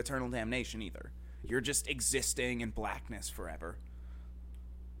going to eternal damnation either. You're just existing in blackness forever.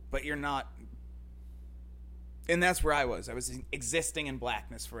 But you're not. And that's where I was. I was existing in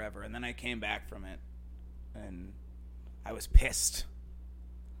blackness forever, and then I came back from it, and I was pissed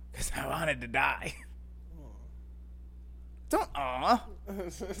because I wanted to die. Don't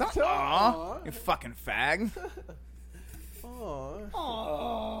you fucking fag.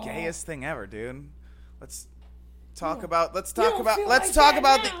 Aww. Gayest thing ever, dude. Let's talk about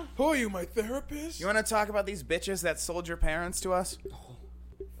the. Who are you, my therapist? You want to talk about these bitches that sold your parents to us?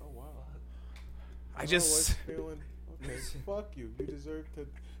 Oh wow. I just feeling. Okay, fuck you.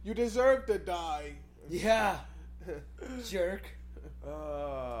 You deserve to die. Yeah. Jerk.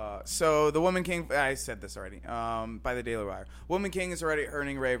 So the Woman King, I said this already, by the Daily Wire. Woman King is already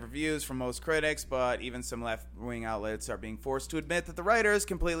earning rave reviews from most critics, but even some left-wing outlets are being forced to admit that the writers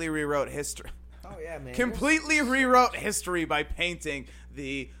completely rewrote history. Oh yeah, man. Completely rewrote history by painting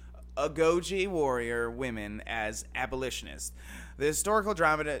the Agoge warrior women as abolitionists. The historical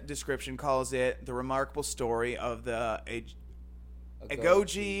drama description calls it the remarkable story of the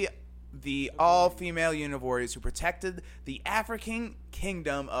Agoge, the all-female univories who protected the African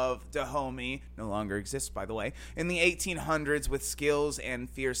kingdom of Dahomey, no longer exists, by the way, in the 1800s with skills and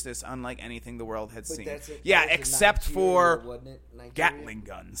fierceness unlike anything the world had seen. Except for Gatling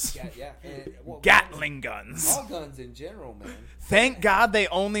guns. Gatling guns. All guns in general, man. Thank God they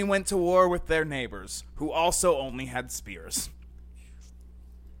only went to war with their neighbors, who also only had spears.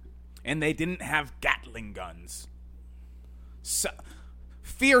 And they didn't have Gatling guns.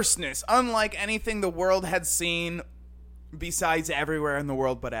 fierceness, unlike anything the world had seen besides everywhere in the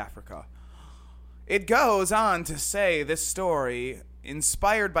world but Africa. It goes on to say this story,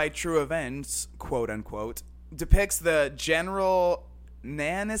 inspired by true events, quote-unquote, depicts the General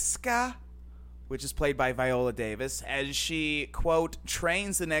Nanisca, which is played by Viola Davis, as she, quote,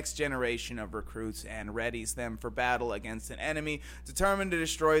 trains the next generation of recruits and readies them for battle against an enemy determined to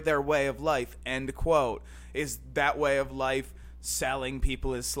destroy their way of life, end quote. Is that way of life selling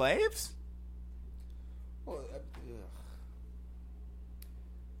people as slaves? Well,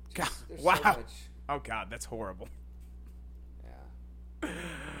 God, there's wow. so much. Oh, God, that's horrible. Yeah.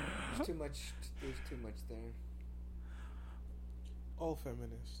 There's too much there. All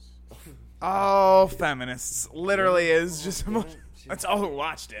feminists. Oh, feminists. Literally is just... Yeah, That's all who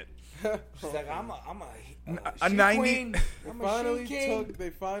watched it. She's like, I'm A she 90 queen. I'm a she king. They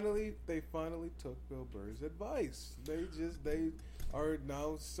finally took Bill Burr's advice. They are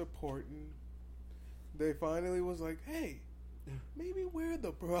now supporting. They finally was like, hey, maybe we're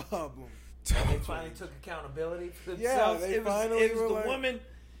the problem. They finally took accountability for themselves. Yeah, they it was finally were the like, woman.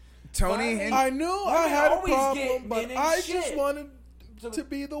 Tony Finally, I knew I women had a always problem, get but men in I shit. just wanted So- to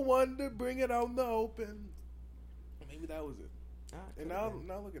be the one to bring it out in the open. Maybe that was it. And now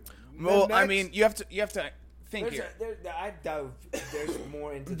look at that. Well, The I next- mean, you have to think here. I doubt there's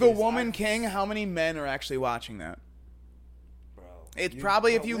more into The this. Woman King, how many men are actually watching that? Bro, It's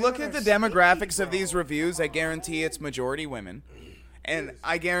probably, if you look women at the are demographics sneaky, of these bro. reviews, I guarantee it's majority women. And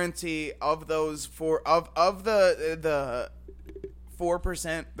I guarantee of those the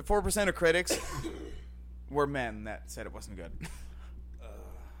 4% of critics were men that said it wasn't good.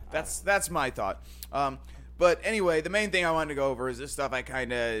 That's my thought. But anyway, the main thing I wanted to go over is this stuff I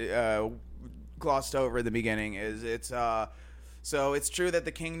kind of glossed over in the beginning. So it's true that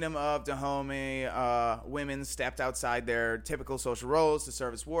the kingdom of Dahomey women stepped outside their typical social roles to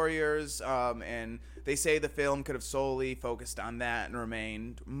serve as warriors, and they say the film could have solely focused on that and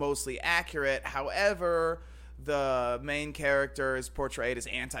remained mostly accurate. However, the main character is portrayed as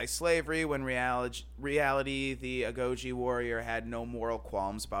anti-slavery when reality the Agoji warrior had no moral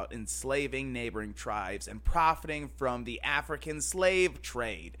qualms about enslaving neighboring tribes and profiting from the African slave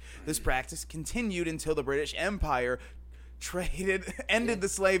trade. This practice continued until the British Empire ended the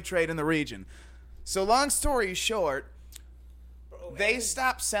slave trade in the region. So long story short, they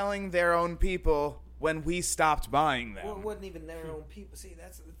stopped selling their own people when we stopped buying them. Well, it wasn't even their own people. See,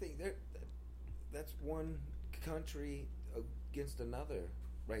 that's the thing. That's one country against another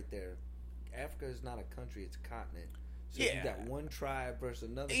right there. Africa is not a country, it's a continent. So Yeah. you got one tribe versus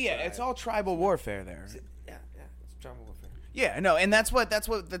another Yeah, tribe. it's all tribal warfare there. Yeah, it's tribal warfare. Yeah, no, and that's one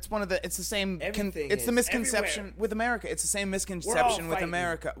of the. It's the same. Everything It's the is misconception everywhere. with America. It's the same We're misconception all with fighting.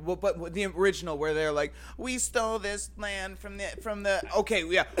 America. Well, but with the original, where they're like, we stole this land from the. Okay,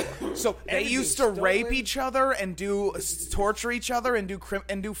 yeah. So they Everything's used to rape stolen. each other and torture each other and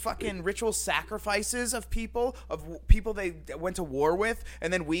do fucking ritual sacrifices of people they went to war with,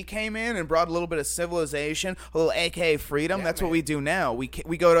 and then we came in and brought a little bit of civilization, a little AKA freedom. Yeah, That's what man. we do now. We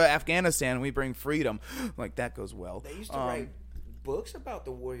go to Afghanistan and we bring freedom. Like that goes well. They used to write books about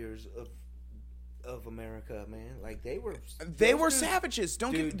the warriors of America, man. Like they were savages.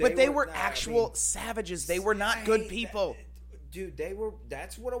 Dude, But they they were were- actual I mean, savages. They were not I good hate people. Dude,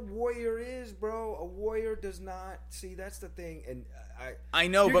 that's what a warrior is, bro. A warrior does not see. That's the thing, and I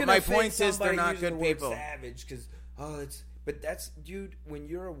know, you're but gonna my offend point is they're somebody not using good the word people. Savage, because but that's, dude. When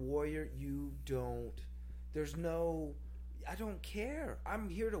you're a warrior, you don't. There's no. I don't care. I'm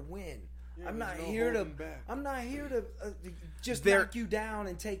here to win. Yeah, I'm not there's no here to. holding back. I'm not here to just There- knock you down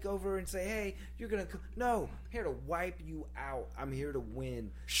and take over and say, "Hey, you're gonna." No, I'm here to wipe you out. I'm here to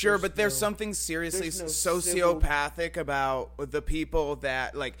win. Sure, but there's no- something seriously there's no civil- sociopathic about the people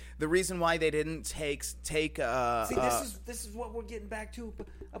that, like, the reason why they didn't take See, this is what we're getting back to.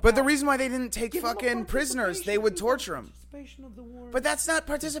 but the reason why they didn't take Give 'em a fucking prisoners, they would torture them. Participation of the war. But that's not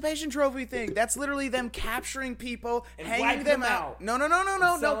participation trophy thing. That's literally them capturing people, And hanging wiping them them out. out.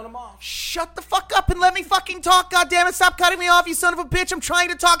 No, selling them off. Shut the fuck up and let me fucking talk, goddammit. Stop cutting me off, you son of a bitch. I'm trying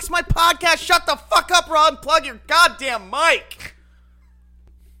to talk. It's my podcast. Shut the fuck up, Rob. Plug your goddamn mic.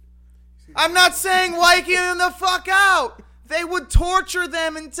 I'm not saying wipe them the fuck out. They would torture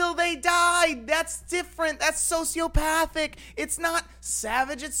them until they died. That's different. That's sociopathic. It's not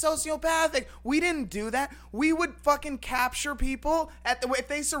savage. It's sociopathic. We didn't do that. We would fucking capture people. If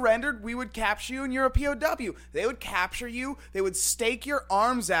they surrendered, we would capture you and you're a POW. They would capture you. They would stake your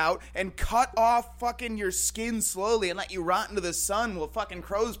arms out and cut off fucking your skin slowly and let you rot into the sun while fucking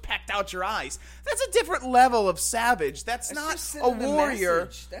crows pecked out your eyes. That's a different level of savage. That's not just a sending warrior.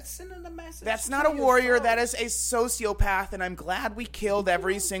 message. That's sending a message. That's to not a your warrior. foe. That is a sociopath and and I'm glad we killed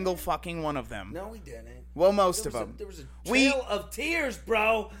every single fucking one of them. No, we didn't. Well, most of them. There was a trail of tears,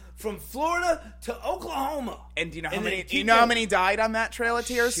 bro, from Florida to Oklahoma. And do you know how And many? then Do you keep know how going. many died on that Trail of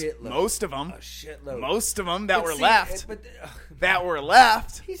Tears? shitload. Most of them. A shitload. Most of them that But were see, left. But, That were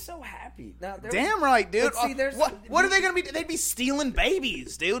left. he's so happy. Now, Damn right, dude. But see, there's- What are they gonna be? They'd be stealing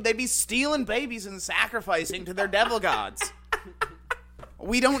babies, dude. They'd be stealing babies and sacrificing to their devil gods.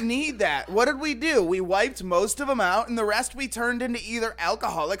 We don't need that. What did we do? We wiped most of them out, and the rest we turned into either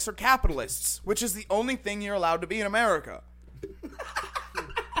alcoholics or capitalists, which is the only thing you're allowed to be in America.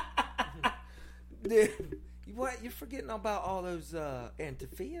 Dude, what? You're forgetting about all those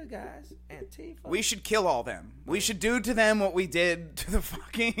Antifa guys? Antifa? We should kill all them. We should do to them what we did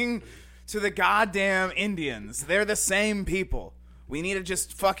to the goddamn Indians. They're the same people. We need to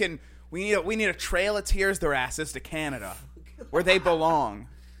just fucking, we need a trail of tears their asses to Canada, where they belong.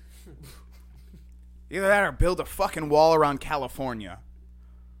 Either that or build a fucking wall around California.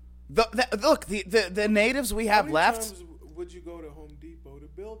 Look, the natives we How have many left. times would you go to Home Depot to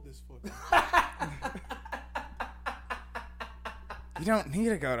build this fucking? You don't need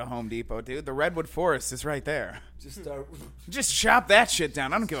to go to Home Depot, dude. The redwood forest is right there. Just start. Just chop that shit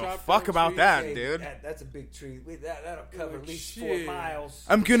down. I don't give a Chop fuck down about trees. that, Hey, dude. That's a big tree. That'll cover Like, at least shit. 4 miles.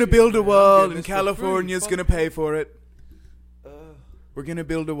 I'm gonna build a wall, getting and this for California's free. gonna pay for it. Uh, We're gonna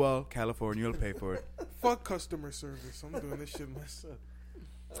build a wall. California will pay for it. Fuck customer service. I'm doing this shit myself.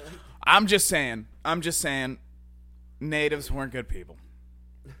 I'm just saying. Natives weren't good people,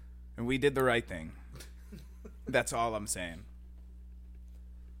 and we did the right thing. That's all I'm saying.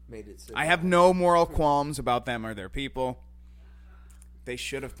 made it so. I have no moral qualms about them or their people. They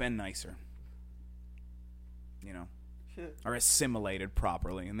should have been nicer, you know, or assimilated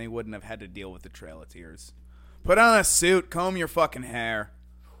properly, and they wouldn't have had to deal with the Trail of Tears. Put on a suit, comb your fucking hair,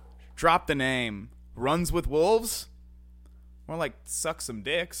 drop the name. Runs with wolves? More like suck some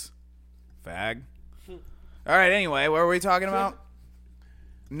dicks. Fag. All right, anyway, what were we talking about?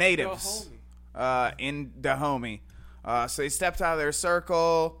 Natives. In Dahomey. So they stepped out of their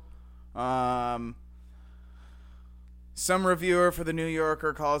circle. Some reviewer for the New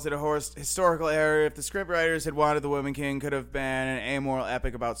Yorker calls it a historical error. If the scriptwriters had wanted The Woman King, could have been an amoral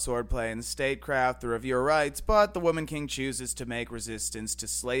epic about swordplay and statecraft, the reviewer writes, but The Woman King chooses to make resistance to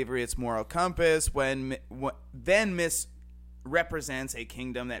slavery its moral compass, then misrepresents a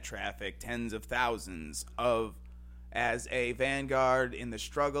kingdom that trafficked tens of thousands of as a vanguard in the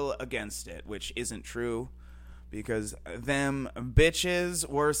struggle against it, which isn't true, because them bitches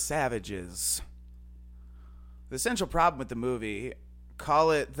were savages. The essential problem with the movie,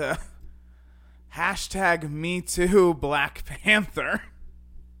 call it the hashtag #MeToo Black Panther.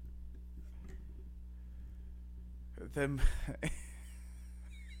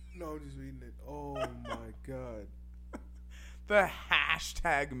 No, I'm just reading it. Oh my god. The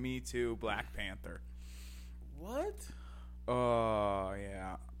hashtag #MeToo Black Panther. What? Oh,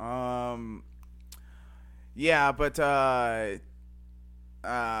 yeah. Yeah, but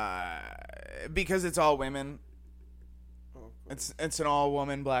because it's all women. Oh, It's an all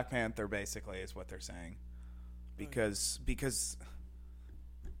woman Black Panther, basically, is what they're saying. Because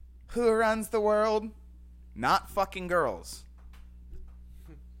who runs the world? Not fucking girls.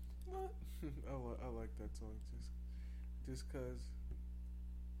 what? I like that song just cause.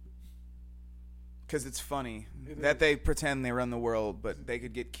 Because it's funny It that is. they pretend they run the world, but they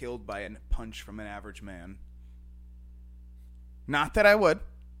could get killed by a punch from an average man. Not that I would.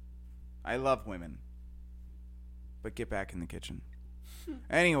 I love women. But get back in the kitchen.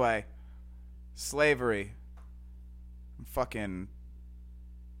 Anyway, slavery. Fucking.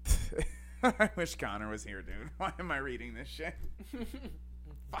 I wish Connor was here, dude. Why am I reading this shit?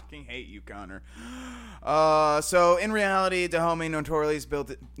 Fucking hate you, Connor. So in reality, Dahomey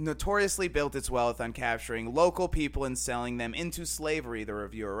notoriously built its wealth on capturing local people and selling them into slavery, the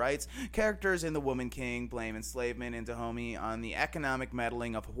reviewer writes. Characters in The Woman King blame enslavement in Dahomey on the economic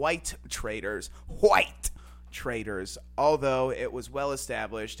meddling of white traders. Although it was well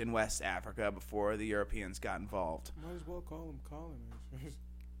established in West Africa before the Europeans got involved. Might as well call them colonizers.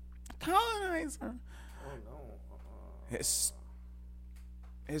 Colonizer. Oh no.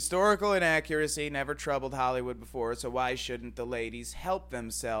 Historical inaccuracy never troubled Hollywood before, so why shouldn't the ladies help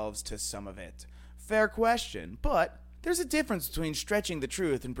themselves to some of it? Fair question, but there's a difference between stretching the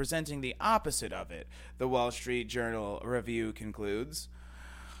truth and presenting the opposite of it, the Wall Street Journal review concludes.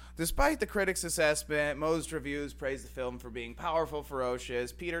 Despite the critics' assessment, most reviews praise the film for being powerful,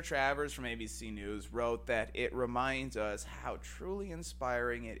 ferocious. Peter Travers from ABC News wrote that it reminds us how truly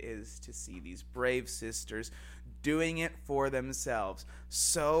inspiring it is to see these brave sisters doing it for themselves.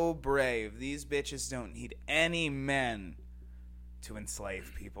 So brave. These bitches don't need any men to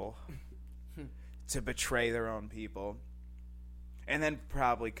enslave people, to betray their own people, and then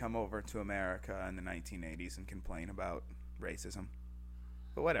probably come over to America in the 1980s and complain about racism.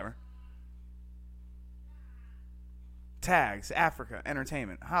 But whatever. Tags, Africa,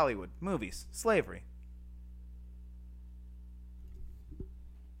 entertainment, Hollywood, movies, slavery.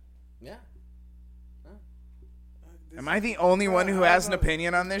 Yeah. Am I the only one who has an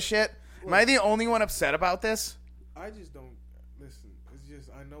opinion on this shit? Am I the only one upset about this? I just don't listen. It's just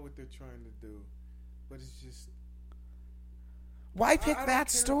I know what they're trying to do, but it's just Why pick I don't that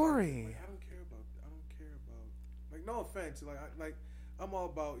care story? About, I don't care about. Like, no offense. I'm all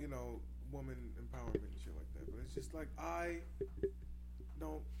about woman empowerment and shit like that. But it's just like I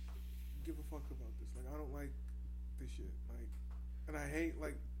don't give a fuck about this. Like I don't like this shit. Like, and I hate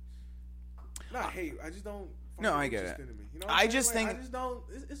not hate. I just don't. No, I get it. In me. I just think I just don't.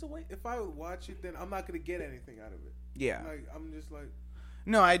 It's a way. If I would watch it, then I'm not gonna get anything out of it. Yeah. Like I'm just like.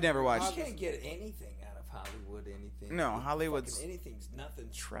 No, I'd never watch. You can't get anything out of Hollywood. Anything. No, Hollywood's fucking anything's nothing.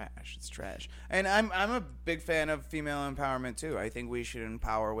 Trash. It's trash. And I'm a big fan of female empowerment too. I think we should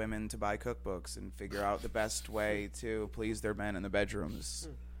empower women to buy cookbooks and figure out the best way to please their men in the bedrooms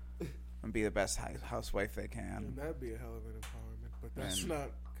and be the best housewife they can. And that'd be a hell of an empowerment, but that's not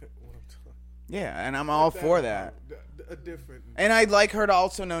what I'm talking. Yeah, and I'm all for that. A different. And I'd like her to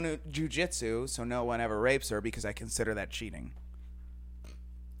also know jujitsu, so no one ever rapes her because I consider that cheating.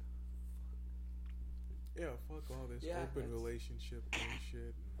 Yeah, fuck all this open relationship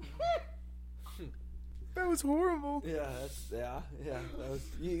bullshit. That was horrible. Yeah, That was,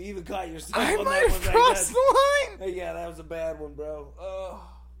 you even caught yourself. I on might that have one, crossed the line. Hey, yeah, that was a bad one, bro.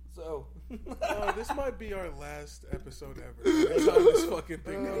 So. This might be our last episode ever. That's how this fucking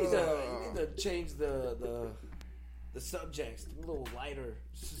thing You goes. need to change the subjects, to a little lighter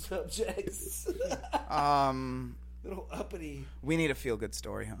subjects. Little uppity. We need a feel-good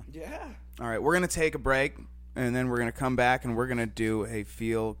story, huh? Yeah. All right, we're going to take a break, and then we're going to come back, and we're going to do a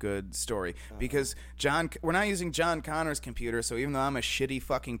feel-good story. Because we're not using John Connor's computer, so even though I'm a shitty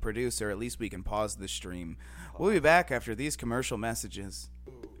fucking producer, at least we can pause the stream. We'll be back after these commercial messages.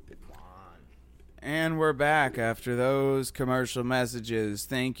 And we're back after those commercial messages.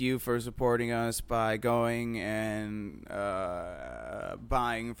 Thank you for supporting us by going and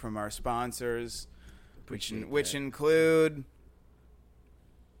buying from our sponsors, which include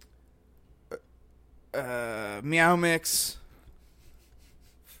Meow Mix,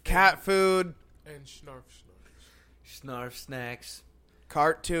 Cat Food, And Snarf Snacks.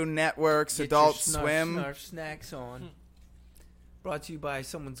 Cartoon Networks, Get Adult your Swim. Snarf Snacks on. Brought to you by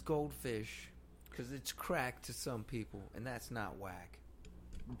someone's goldfish. Because it's crack to some people, and that's not whack.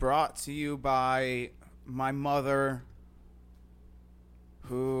 Brought to you by my mother,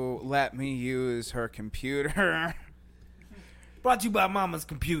 who let me use her computer Brought to you by Mama's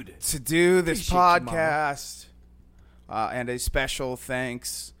Computer. to do this Appreciate you, Mama. podcast. And a special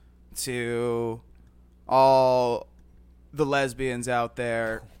thanks to all the lesbians out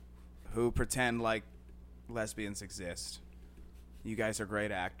there who pretend like lesbians exist. You guys are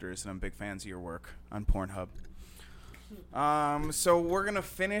great actors, and I'm big fans of your work on Pornhub. So we're going to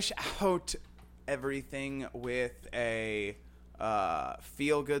finish out everything with a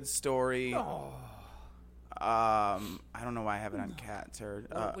feel-good story. Oh. I don't know why I have it on Cat Turd.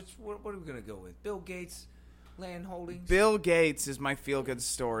 What are we going to go with? Bill Gates, land holdings? Bill Gates is my feel-good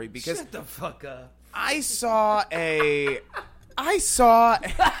story because Shut the fuck up. I saw You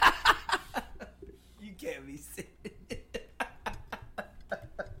can't be serious.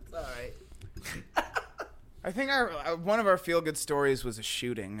 It's all right. I think one of our feel-good stories was a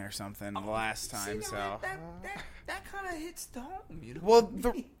shooting or something last time. That kind of hits the home, you know. Well,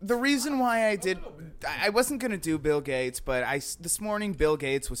 the reason why I wasn't gonna do Bill Gates, but this morning Bill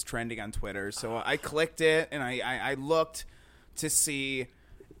Gates was trending on Twitter, so I clicked it and I looked to see,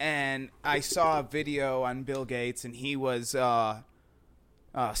 and I saw a video on Bill Gates, and he was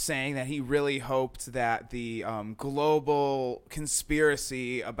saying that he really hoped that the global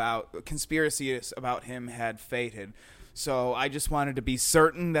conspiracies about him had faded. So I just wanted to be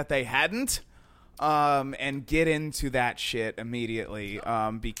certain that they hadn't, and get into that shit immediately,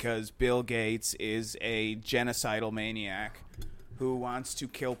 because Bill Gates is a genocidal maniac who wants to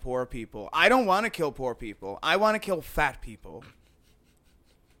kill poor people. I don't want to kill poor people. I want to kill fat people.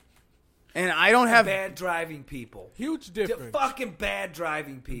 And I don't have bad driving people. Huge difference. Fucking bad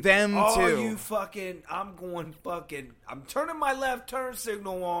driving people. Them too. You fucking, I'm turning my left turn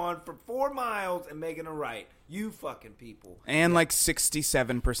signal on for 4 miles and making a right. You fucking people. And like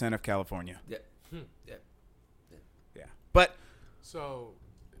 67% of California. Yeah. Yeah. But So,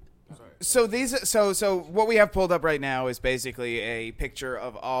 Sorry. So what we have pulled up right now is basically a picture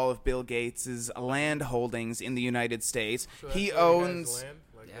of all of Bill Gates' land holdings in the United States. So that's He where has owns land?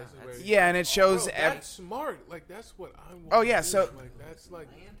 Like, Yeah, this is where that's- he- yeah, and it shows Bro, that's smart. Like that's what I want. Oh, yeah, to do. so- like that's like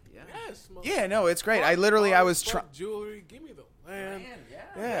Land? Yeah. yes. yeah, no, it's great. I was trying. jewelry. Give me the land. Man, yeah.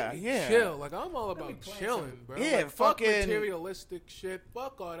 Yeah, yeah. Chill. Like I'm all me about plant chilling, some- bro. Yeah, like, fuck fucking- materialistic shit.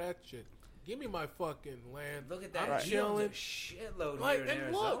 Fuck all that shit. Give me my fucking land. Look at that. I'm He owns chilling. a shitload Like here in and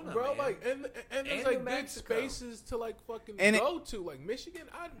Arizona, look, bro, man. like and there's And like New good Mexico. spaces to like fucking And go to. Like Michigan,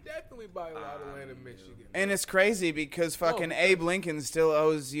 I'd definitely buy a lot of land in Michigan. And it's crazy because fucking Oh, Abe Lincoln still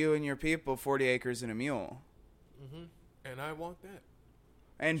owes you and your people 40 acres and a mule. And I want that.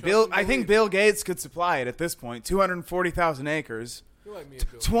 And Trust and I think believe. Bill Gates could supply it at this point. 240,000 acres. You like me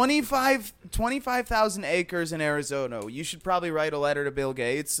and Bill. 25,000 acres in Arizona. You should probably write a letter to Bill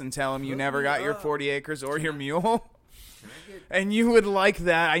Gates and tell him you Hook never me got your up. 40 acres or your mule. Can I get- And you would like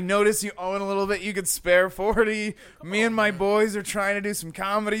that. I notice you own a little bit. You could spare 40. Me and my boys are trying to do some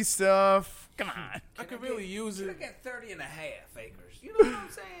comedy stuff. Come on. I could really use Can I it. get 30 and a half acres? You know what I'm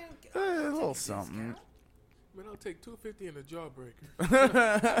saying? A little Take a something. discount. Man, I'll take $250 and a jawbreaker.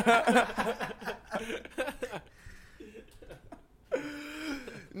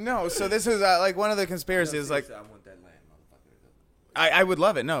 No, so this is like one of the conspiracies. Like, I want that land, motherfucker. I would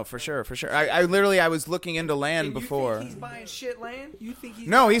love it. No, for sure, for sure. I was looking into land And you before. think he's buying shit land? You think he's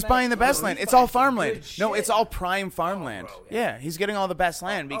No, buying he's that- buying the best Oh, land. he's It's all buying some farmland. good No, shit. it's all prime farmland. bro, yeah. yeah. He's getting all the best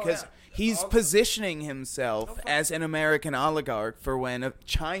land because yeah. he's All- positioning himself as an American oligarch for when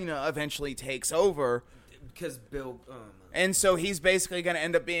China eventually takes over. Because Bill. And so he's basically going to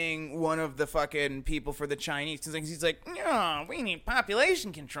end up being one of the fucking people for the Chinese. He's like, no, we need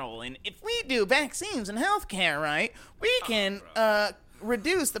population control. And if we do vaccines and healthcare right, we can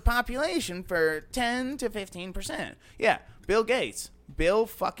reduce the population for 10 to 15%. Yeah, Bill Gates. Bill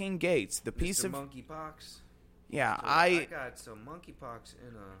fucking Gates. The piece of... monkeypox. Yeah, So I got some monkeypox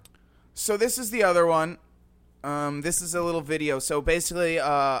in a. So this is the other one. This is a little video. So basically,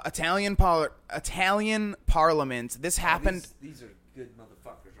 Italian Parliament. This happened. These are good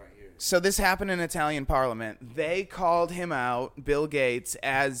motherfuckers right here. So this happened in Italian Parliament. They called him out, Bill Gates,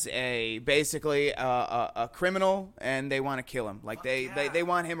 as basically a criminal, and they want to kill him. Like they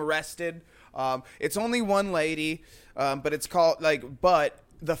want him arrested. It's only one lady, but it's called But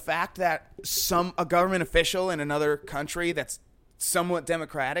the fact that a government official in another country that's somewhat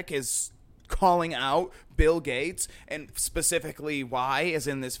democratic is calling out Bill Gates, and specifically why is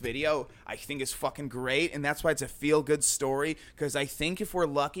in this video, I think is fucking great, and that's why it's a feel-good story, because I think if we're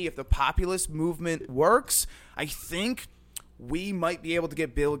lucky, if the populist movement works, I think we might be able to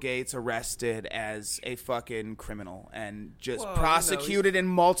get Bill Gates arrested as a fucking criminal and just Well, prosecuted in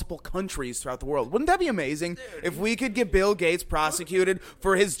multiple countries throughout the world. Wouldn't that be amazing if we could get Bill Gates prosecuted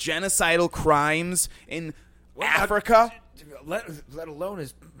for his genocidal crimes in Africa? Let alone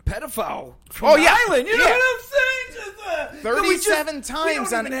his pedophile. Oh, yeah. Island, you know Yeah. what I'm saying? Just, 37 times we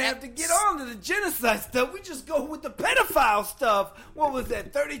don't on even have to get on to the genocide stuff. We just go with the pedophile stuff. What was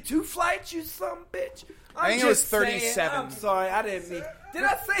that? 32 flights, you some bitch. I think it was just saying. 37. I'm sorry, I didn't mean. Did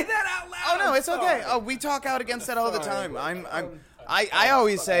I say that out loud? Oh no, I'm it's okay. sorry. Oh, we talk out against that all the time. I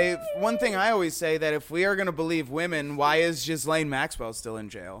always say one thing. I always say that if we are going to believe women, why is Ghislaine Maxwell still in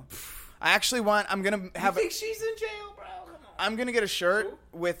jail? I actually want. I'm gonna have. You think she's in jail, bro? Come on. I'm gonna get a shirt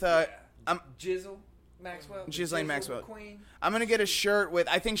with Jizzle Maxwell. Ghislaine Jizzle Maxwell. Queen. I'm gonna get a shirt with.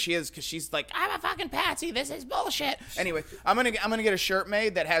 I think she is because she's like, I'm a fucking patsy. This is bullshit. Anyway, I'm gonna get a shirt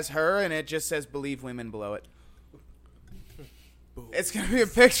made that has her and it just says "Believe Women" below it. It's gonna be a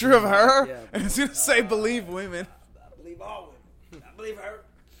picture of her Yeah. and it's gonna say "Believe Women." I believe all women. I believe her.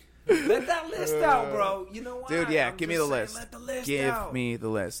 Let that list out, bro. You know what? Dude, yeah, I'm give me just the saying, list. Let the list Give out. me the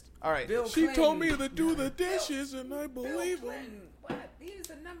list. All right. Bill She told me Clinton. to do the dishes, and I Bill believe her. Clinton. What? He's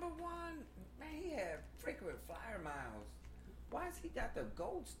the number one. Man, he had frequent flyer miles. Why has he got the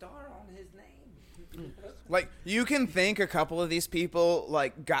gold star on his name? Like, you can think a couple of these people,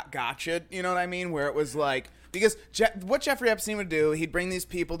 like, got gotcha, you know what I mean? Where it was like, because what Jeffrey Epstein would do, he'd bring these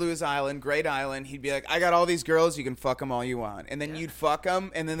people to his island, Great Island. He'd be like, I got all these girls, you can fuck them all you want. And then you'd fuck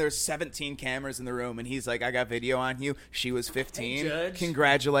them, and then there's 17 cameras in the room, and he's like, I got video on you. She was 15. Hey, Judge.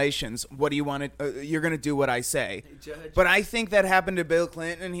 Congratulations. What do you want to, you're going to do what I say. Hey, Judge. But I think that happened to Bill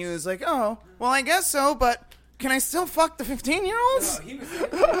Clinton, and he was like, oh, well, I guess so, but can I still fuck the 15-year-olds? He was.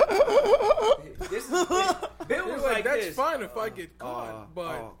 This is Bill was Like, like that's this. fine if I get caught,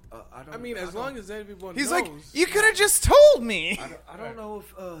 but I I mean, as long as everyone He's knows. like, you could have just told me. I don't know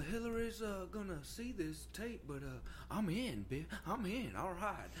if Hillary's gonna see this tape, but I'm in, Bill. I'm in. All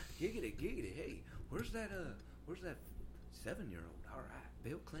right, giggity, giggity. Hey, where's that 7-year-old? All right.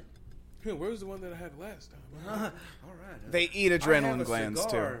 Bill Clinton. Yeah, where's the one that I had last time? All right. They eat I have adrenaline a glands too.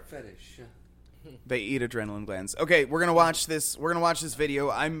 cigar fetish. They eat adrenaline glands. Okay, we're gonna watch this. We're gonna watch this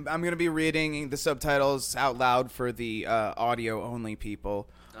video. I'm gonna be reading the subtitles out loud for the audio only people.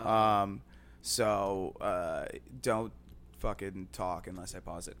 So don't fucking talk unless I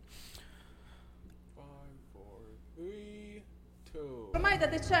pause it. 5, 4, 3, 2. Ormai da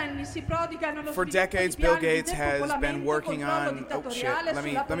decenni si prodiga nello For sviluppo decades, di Bill piani di Gates has been depopolamento, working controllo on. Oh shit! dittatoriale Let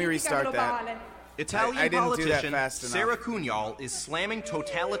me sulla politica restart that. globale. Italian I didn't do that politician fast enough. Sarah Kunyal is slamming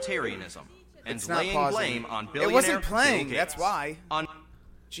totalitarianism and It's not laying pausing. blame on It billionaire wasn't playing. Bill That's Gates. why. On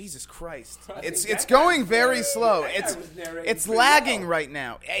Jesus Christ! It's going very slow. It's lagging right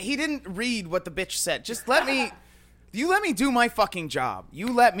now. He didn't read what the bitch said. Just let me. You let me do my fucking job.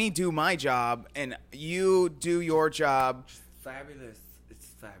 You let me do my job, and you do your job. Fabulous. It's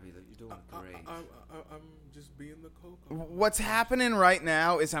fabulous. You're doing great. I'm just being the Coco. What's happening right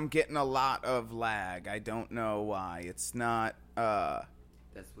now is I'm getting a lot of lag. I don't know why. It's not.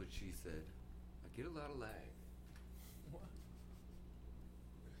 That's what she said. I get a lot of lag.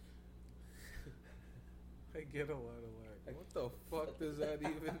 I get a lot of lag. What the fuck does that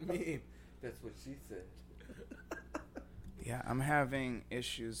even mean? That's what she said. Yeah, I'm having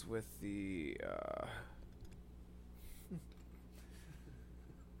issues with the.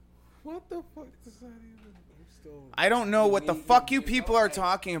 What the fuck does that even? I'm still. I don't know what the fuck you people are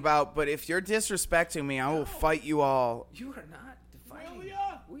talking about, but if you're disrespecting me, I will fight you all. You are not defining.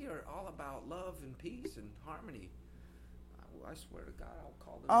 We are all about love and peace and harmony. I swear to God, I'll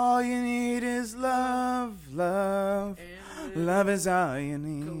call them. All you need is love, love. Love is all you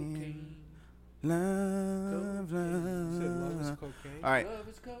need. Cocaine. Love, You said love is love. cocaine. All right, Love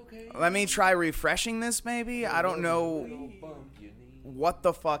is cocaine. let me try refreshing this maybe. I don't know Little bump you need. what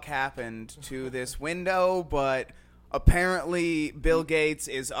the fuck happened to this window, but apparently Bill Gates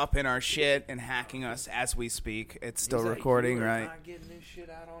is up in our shit and hacking us as we speak. It's still He's like, recording, "You are right? not getting this shit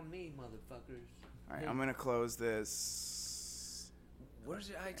out on me, motherfuckers." All right, I'm going to close this, Where's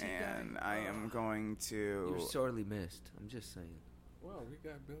your IT and guy? I am going to... You're sorely missed. I'm just saying. Wow, we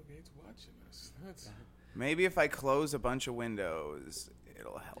got Bill Gates watching us. That's Maybe if I close a bunch of windows,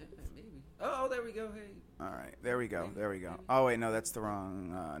 it'll help. Yeah, maybe. Oh, there we go. Hey, All right, there we go, there we go. Oh, wait, no, that's the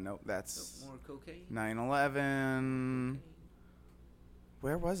wrong... nope, that's more cocaine. 9/11.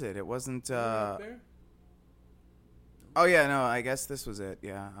 Where was it? It wasn't... right there. Oh, yeah, no, I guess this was it,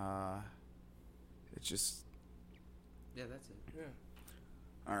 yeah. It's just... Yeah, that's it. Yeah.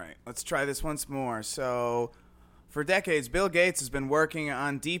 All right, let's try this once more. So, for decades, Bill Gates has been working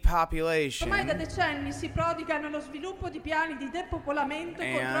on depopulation Ormai da decenni si prodiga nello sviluppo di piani di depopolamento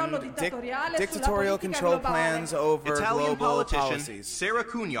e controllo and dittatoriale dictatorial sulla politica control globale. plans over Italian global politician policies. Sarah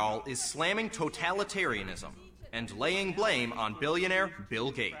Kunyal is slamming totalitarianism and laying blame on billionaire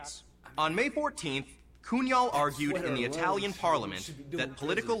Bill Gates. On May 14th, Kunyal argued in the Italian parliament that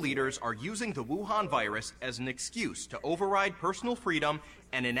political leaders are using the Wuhan virus as an excuse to override personal freedom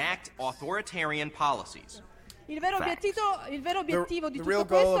and enact authoritarian policies. Il vero obiettivo di The tutto real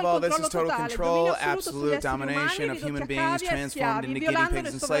questo goal è of il all this controllo is total totale, control, dominio assoluto sugli absolute esseri domination umani, of human ridotti a beings, cavi e transformed schiavi, into guinea violando pigs le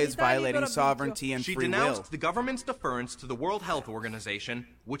and slaves, sovranità e il violating libero sovereignty and She free will. denounced the government's deference to the World Health Organization,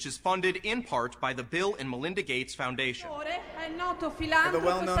 which is funded in part by the Bill and Melinda Gates Foundation. È il noto The filantropo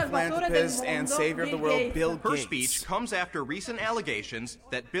well-known salvatore del philanthropist and mondo, savior of the Bill world, Gates. Bill Her Gates. speech comes after recent allegations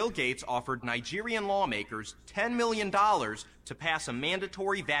that Bill Gates offered Nigerian lawmakers $10 million to pass a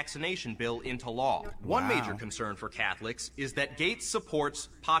mandatory vaccination bill into law. One major concern for Catholics is that Gates supports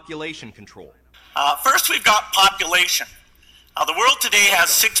population control. First, we've got population. The world today has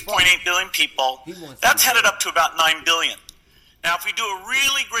 6.8 billion people. That's headed up to about 9 billion. Now, if we do a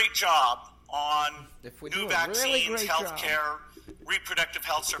really great job on If we do new a really vaccines, great healthcare, reproductive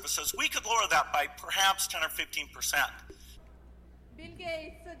health services, we could lower that by perhaps 10 or 15%. Bill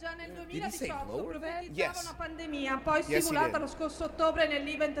Gates già nel Did he say 2018 lower that? profetizzava Yes. una pandemia, poi Yes, he simulata did. lo scorso ottobre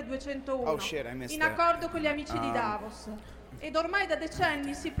nell'Event 201, Oh, shit, I missed in that. accordo con gli amici di Davos. Ed ormai da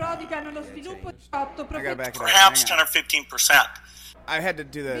decenni si prodiga nello sviluppo di 8 I gotta back it up. Perhaps Hang 10 on. or 15%. I had to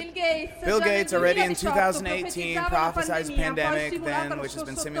do Bill that. Gates, Bill già nel Gates already in 2018 2018 profetizzava una prophesied pandemia, pandemic poi simulata then, lo which has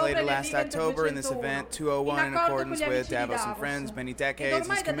been scorso simulated ottobre last nell'Event October in this 201, event 201 in in accordo accordance con gli with amici di Davos and Davos. friends. Many Ed decades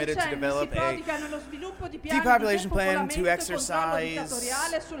ormai he's da committed to decenni develop si a prodiga nello sviluppo di piani depopulation di plan to depopolamento e controllo exercise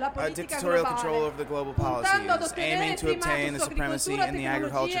dittatoriale sulla politica dictatorial globale, control over the global puntando ad policies, ottenere aiming il to primato obtain the su supremacy agricoltura, in the tecnologia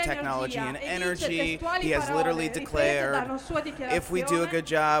agriculture, e technology, and energia. E energy. dice testuali He has literally parole, riprese declared, dalla sua if we do a good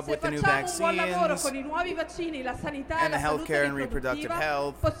job se with the new facciamo un buon lavoro vaccines con i nuovi vaccini, la sanità and e the la salute healthcare and reproductive reproductive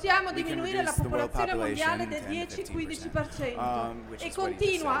health, possiamo we can diminuire la reduce the world popolazione population mondiale del 10 to 15%. 10-15%. Which E is what he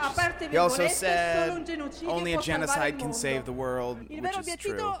continua, just said. aperte He also virgolette, said solo un genocidio only a può salvare genocide il can mondo. save the world, Il which vero is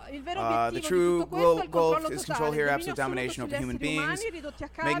true. obiettivo The di true tutto questo è il goal controllo is totale, control here, il absolute dominio domination assoluto over human sugli esseri beings, umani, ridotti a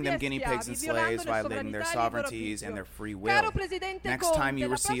making them cavie e guinea pigs and schiavi, slaves, violando le violating their sovranità e sovereignties libero and their arbitrio. free Caro will. Presidente Next time you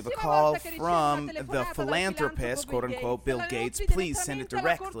Conte, la receive a prossima call volta che ricevi from una the telefonata dal philanthropist, filantropo quote unquote, Bill Gates, Gates, la please send it direttamente alla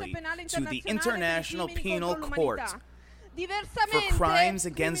directly Corte Penale to the Internazionale International per i crimini Penal contro Court l'umanità. for Diversamente, crimes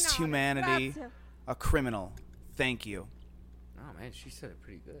against criminale. humanity, Grazie. a criminal. Thank you. Oh man, she said it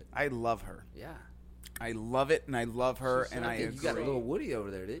pretty good. I love her. Yeah. I love it, and I love her, She and said- I think you got a agree. little Woody over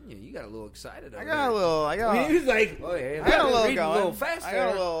there, didn't you? You got a little excited. I over got there. a little. I got. He was like, oh yeah, I got a little reading going. a little faster. I got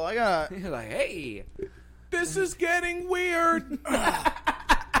a little. I got. You're like, hey, This is getting weird.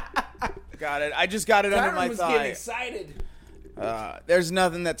 Got it. I just got it under Tyron my was getting thigh. excited. There's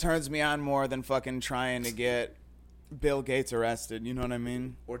nothing that turns me on more than fucking trying to get Bill Gates arrested. You know what I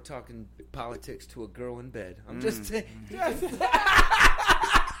mean? Or talking politics to a girl in bed. I'm just saying.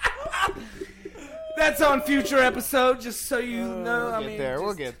 That's on future episode, just so you know. We'll I get mean, there. We'll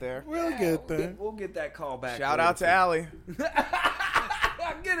just- get there. We'll get there. We'll get that call back. Shout later. out to Allie.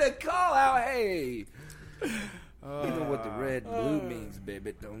 I get a call out. Hey. You know what the red and blue means,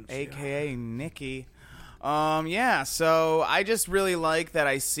 baby, don't you? AKA Nikki. Yeah, so I just really like that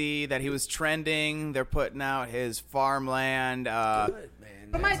I see that he was trending. They're putting out his farmland. Good,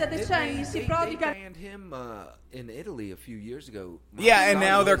 man. Ormai da decenni si They prodiga banned him in Italy a few years ago. Yeah, and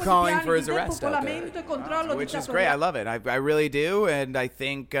now they're Sui calling piani for his di arrest out there. depopolamento e controllo Which is great. I love it. I really do, and I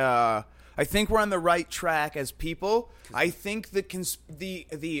think we're on the right track as people. I think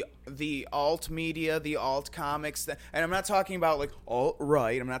the alt media, the alt comics, and I'm not talking about like alt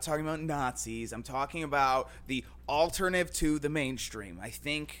right. I'm not talking about Nazis. I'm talking about the alternative to the mainstream. I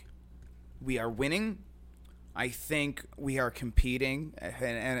think we are winning. I think we are competing,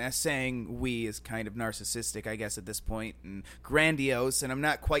 and saying we is kind of narcissistic, I guess, at this point, and grandiose, and I'm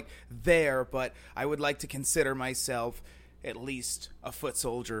not quite there, but I would like to consider myself at least a foot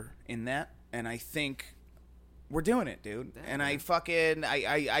soldier in that, and I think we're doing it, dude. And I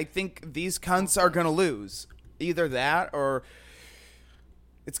think these cunts are going to lose. Either that, or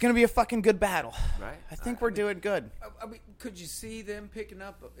it's going to be a fucking good battle. Right. I think we're doing good. I mean, could you see them picking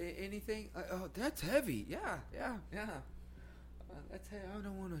up anything? Oh, that's heavy. Yeah. That's heavy. I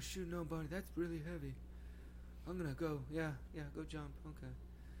don't want to shoot nobody. That's really heavy. I'm gonna go. Yeah. Go jump. Okay.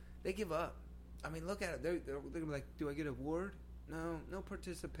 They give up. I mean, look at it. They're gonna be like, do I get an award? No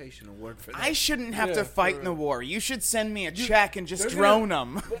participation award for that. I shouldn't have to Yeah, fight for in the real. war. You should send me a check and just they're drone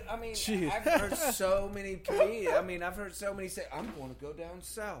gonna- them. But, I mean, Jeez. I've heard so many comedians. I mean, I've heard so many say, I'm going to go down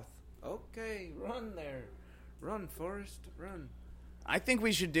south. Okay, run there. Run, Forrest, run. I think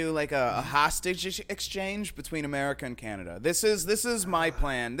we should do like a hostage exchange between America and Canada. This is my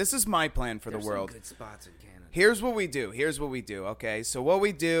plan. This is my plan for There's the world. some good spots in Canada. Here's what we do. Okay, so what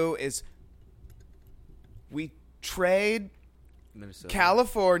we do is we trade Minnesota.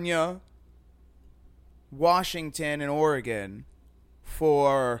 California, Washington, and Oregon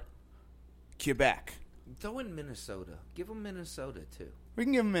for Quebec. Throw in Minnesota. Give them Minnesota, too. We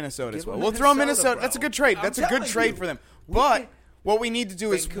can give them Minnesota as Give well. them We'll throw Minnesota, Minnesota. bro. That's a good trade. I'm That's a good telling trade you. for them. We But can- what we need to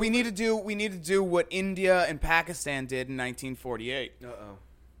do is we Vancouver? need to do what India and Pakistan did in 1948. Uh-oh.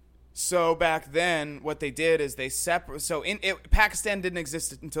 So back then, what they did is they separate. So Pakistan didn't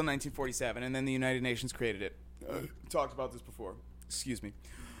exist until 1947, and then the United Nations created it. Talked about this before. Excuse me.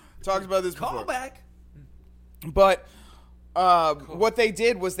 Talked about this before. Call back. But what they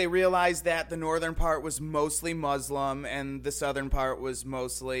did was they realized that the northern part was mostly Muslim and the southern part was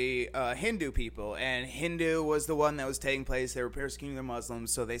mostly Hindu people. And Hindu was the one that was taking place. They were persecuting the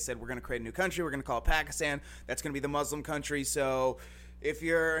Muslims. So they said, we're going to create a new country. We're going to call it Pakistan. That's going to be the Muslim country. So if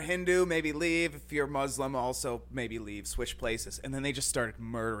you're Hindu, maybe leave. If you're Muslim, also maybe leave. Switch places. And then they just started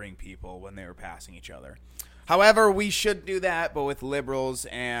murdering people when they were passing each other. However, we should do that, but with liberals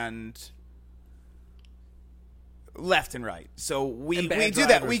and left and right. So we And bad do that.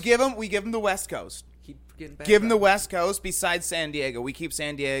 drivers. We give them the West Coast. Keep getting back. Give them the West Coast. Besides San Diego, we keep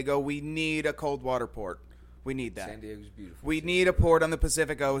San Diego. We need a cold water port. We need that. San Diego's beautiful. We need a port on the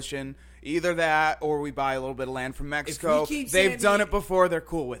Pacific Ocean. Either that, or we buy a little bit of land from Mexico. keep They've San done Diego- it before. They're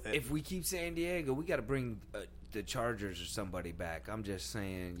cool with it. If we keep San Diego, we got to bring the Chargers or somebody back. I'm just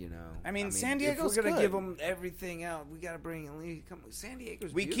saying, you know. I mean, San Diego's if we're gonna good. give them everything out, we got to bring at least. Come on, San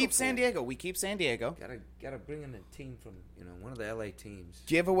Diego's we beautiful. keep San Diego. We keep San Diego. Gotta bring in a team from one of the LA teams.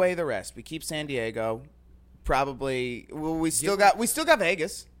 Give away the rest. We keep San Diego. Probably. Well, we still Give got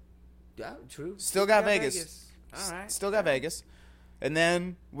Vegas. Yeah, true. Still got Vegas. All right. Still got Vegas. And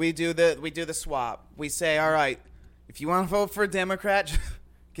then we do the swap. We say, all right, if you want to vote for a Democrat,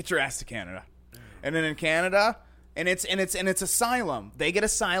 get your ass to Canada. And then in Canada, and it's asylum. They get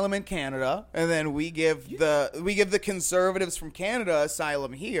asylum in Canada, and then we give the conservatives from Canada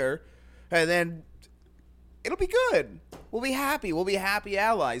asylum here, and then it'll be good. We'll be happy. We'll be happy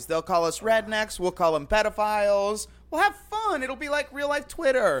allies. They'll call us rednecks. We'll call them pedophiles. We'll have fun. It'll be like real life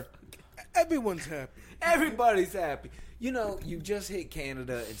Twitter. Everyone's happy. Everybody's happy. You know, you just hit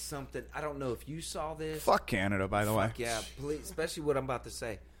Canada and something. I don't know if you saw this. Fuck Canada, by the way. Fuck yeah, please. Especially what I'm about to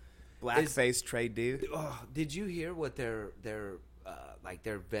say. Blackface trade, dude. Oh, did you hear what their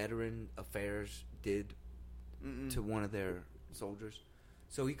veteran affairs did to one of their soldiers?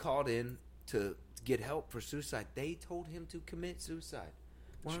 So he called in to get help for suicide. They told him to commit suicide.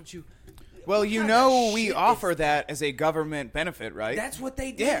 Why don't you? Well, you know we offer that as a government benefit, right? That's what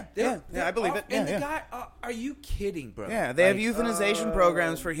they did. Yeah, I believe it. And Yeah, the guy, are you kidding, bro? Yeah, they have euthanization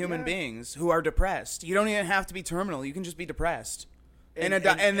programs for human beings who are depressed. You don't even have to be terminal. You can just be depressed. And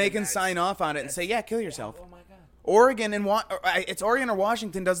they can sign off on it and say, yeah, kill yourself. Oh, my God. Oregon it's Oregon or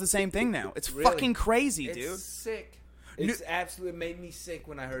Washington does the same thing now. It's Really? fucking crazy, dude. It's sick. It's absolutely made me sick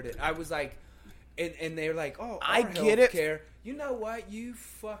when I heard it. I was like, and they're like, oh, I get it. Healthcare. You know what? You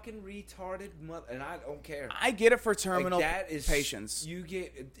fucking retarded mother. And I don't care. I get it for terminal Like, that is, patients. You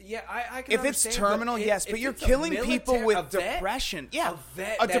get, yeah, I can If it's understand, terminal, yes, but if you're it's a killing military- people with a vet, depression. Yeah, a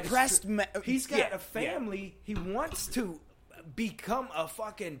vet a that is depressed. he's got yeah, a family. He wants to become a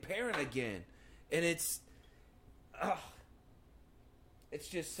fucking parent again, and it's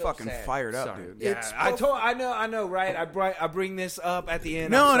just so Fucking sad. fired up, Sorry. dude. Yeah, I know, right? I bring this up at the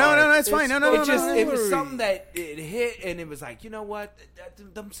end. No, I'm no, sorry. no, that's fine. No, It just it was worry. something that it hit, and it was like, you know what?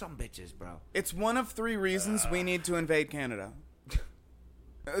 Them some bitches, bro. It's one of 3 reasons we need to invade Canada.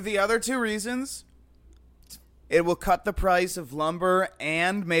 The other 2 reasons, it will cut the price of lumber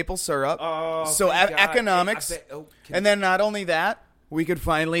and maple syrup. Oh, so thank God. economics. Can And then not only that, we could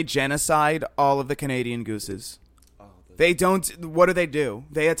finally genocide all of the Canadian gooses. They don't. What do?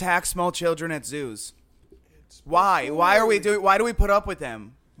 They attack small children at zoos. Why? Why are we doing? Why do we put up with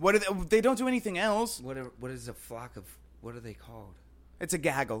them? What do they don't do anything else. What is a flock of? What are they called? It's a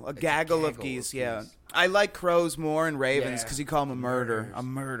gaggle of geese. Yeah, I like crows more and ravens because you call them a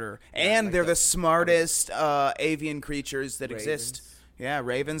murder, and like they're the the- smartest avian creatures that Ravens? exist. Yeah,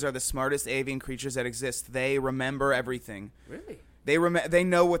 ravens are the smartest avian creatures that exist. They remember everything. Really? They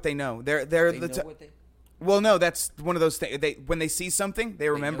know what they know. They're They the know what they. Well, no, that's one of those things. When they see something, they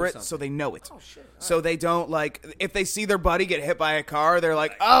remember it, so something. they know it. Oh shit! So they don't if they see their buddy get hit by a car, they're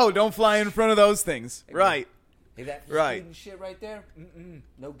like, "Oh, don't fly in front of those things." Right? Hey, that Right. speeding shit right there.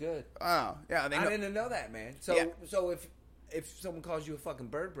 No good. Oh, yeah. They I know. didn't know that, man. So Yeah. so if someone calls you a fucking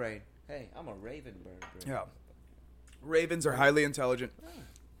bird brain, hey, I'm a raven bird brain. Yeah. Ravens are highly intelligent.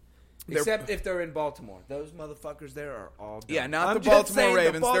 Except if they're in Baltimore. Those motherfuckers there are all dumb. Yeah, not I'm the just Baltimore saying, the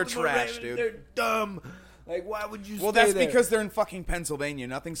Ravens. They're Baltimore trash, Ravens, dude. They're dumb. Like, why would you Well, stay that's there? because they're in fucking Pennsylvania.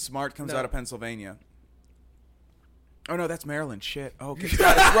 Nothing smart comes No. out of Pennsylvania. Oh no, that's Maryland. Shit. Oh, okay. It's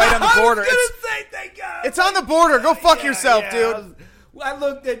right on the border. I was gonna say, thank God. It's on the border. Go fuck Yeah, yourself, yeah, dude. I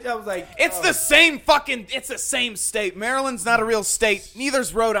looked at you, I was like, It's the same fucking. It's the same state. Maryland's not a real state.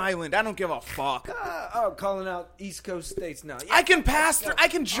 Neither's Rhode Island. I don't give a fuck. calling out East Coast states now. Yeah, I can pass through. I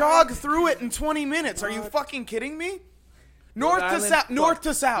can jog through it in 20 minutes. Are you fucking kidding me? North to Island, south. North fuck.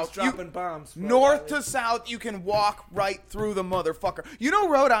 to south. He's dropping bombs. Rhode North to Island. south. You can walk right through the motherfucker. You know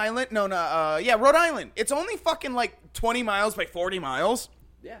Rhode Island? No. Yeah, Rhode Island. It's only fucking like 20 miles by 40 miles.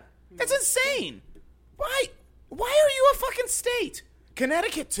 Yeah. That's insane. Why? Why are you a fucking state?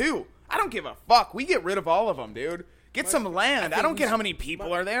 Connecticut too. I don't give a fuck. We get rid of all of them, dude. Get some land. I don't care how many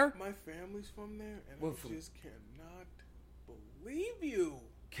people are there. My family's from there, and Well, I just cannot believe you.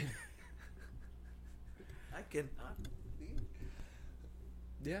 I can.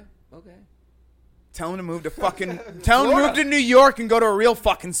 Yeah. Okay. Tell him to move to fucking. Tell him to move to New York and go to a real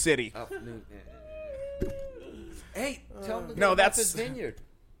fucking city. Oh, hey, tell me No, about that's- this vineyard.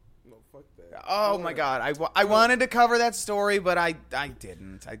 No, fuck that. Oh my god, I wanted to cover that story, but I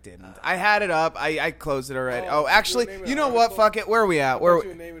didn't. I had it up. I closed it already. Oh, actually, you were naming you an know what? article? Fuck it. Where are we at? I Where? thought you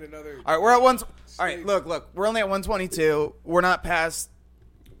were naming another. All right, we're at one. All right, state. look. We're only at 122. We're not past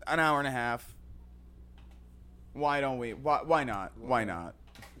an hour and a half. Why don't we? Why not? Why not?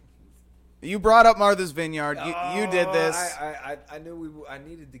 You brought up Martha's Vineyard. You did this. I knew I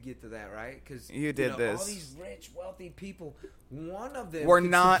needed to get to that, right? Because You did this. All these rich, wealthy people. One of them We're could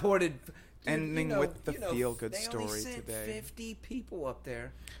not supported. ending with the feel-good they story only sent today. 50 people up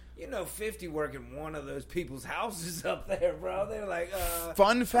there. 50 work in one of those people's houses up there, bro. They're like,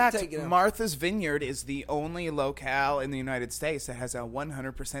 Fun fact: taking them. Martha's Vineyard is the only locale in the United States that has a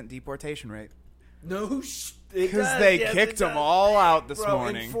 100% deportation rate. No, Because they kicked them all out this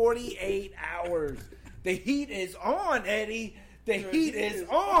morning. In 48 hours. The heat is on, Eddie. The heat is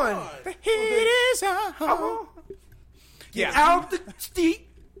on. The heat is on. Get out the state.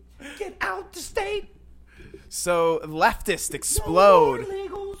 Get out the state. So leftists explode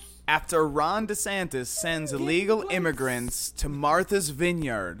after Ron DeSantis sends illegal immigrants to Martha's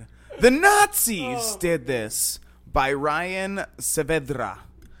Vineyard. The Nazis did this, by Ryan Saavedra.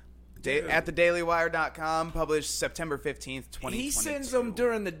 At thedailywire.com, published September 15th, 2022. He sends them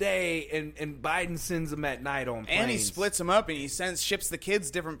during the day, and Biden sends them at night on planes. And he splits them up, and he ships the kids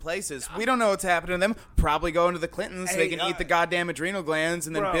different places. We don't know what's happening to them. Probably going to the Clintons so they can eat the goddamn adrenal glands,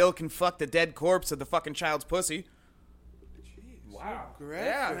 and then Bill can fuck the dead corpse of the fucking child's pussy. Wow.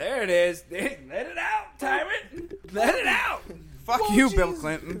 Yeah, there it is. Let it out, Tyrant. Let it out. Fuck you, Bill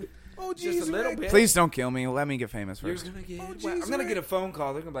Clinton. Oh, geez, Just a little bit. Please don't kill me. Let me get famous first. I'm going to get a phone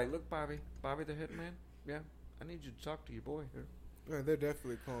call. They're going to be like, look, Bobby the hitman. Yeah, I need you to talk to your boy here. Yeah, they're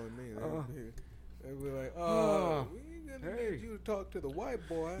definitely calling me. They'll be like, we going to need you to talk to the white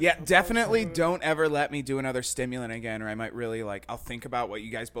boy. Yeah, definitely don't ever let me do another stimulant again, or I might really, I'll think about what you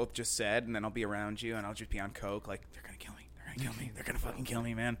guys both just said, and then I'll be around you, and I'll just be on coke. Like, they're going to kill me. They're going to kill me. They're going to fucking kill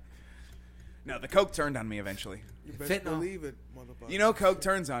me, man. No, the coke turned on me eventually. You better believe it, motherfucker. You know coke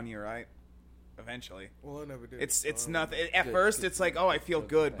turns on you, right? Eventually. Well, I never did. It's nothing. At first, it's like, oh, I feel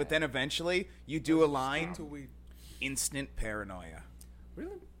good. But then eventually, you do a line, instant paranoia.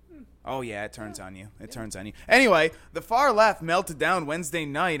 Really? Oh, yeah, it turns on you. It turns on you. Anyway, the far left melted down Wednesday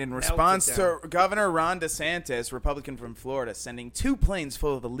night in response to Governor Ron DeSantis, Republican from Florida, sending 2 planes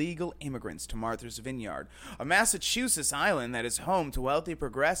full of illegal immigrants to Martha's Vineyard, a Massachusetts island that is home to wealthy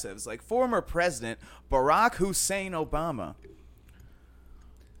progressives like former President Barack Hussein Obama,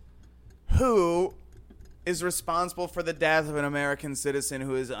 who is responsible for the death of an American citizen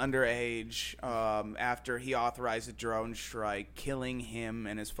who is underage after he authorized a drone strike, killing him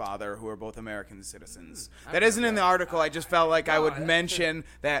and his father, who are both American citizens. That isn't in the article. I just felt like I would mention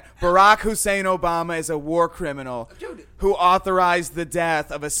that Barack Hussein Obama is a war criminal who authorized the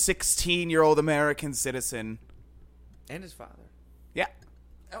death of a 16-year-old American citizen. And his father. Yeah.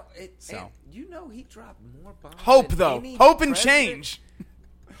 Oh, and you know he dropped more bombs. Hope, though. Hope and change.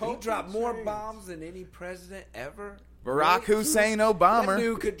 He dropped more bombs than any president ever. Barack Hussein Obama. That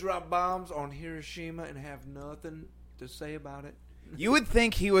dude could drop bombs on Hiroshima and have nothing to say about it. You would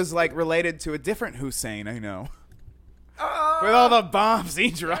think he was related to a different Hussein I know. With all the bombs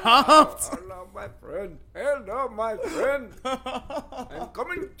he dropped. Hello, my friend. Hello, my friend. I'm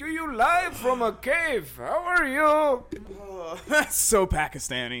coming to you live from a cave. How are you? That's so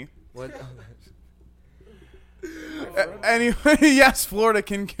Pakistani. What? Anyway, yes, Florida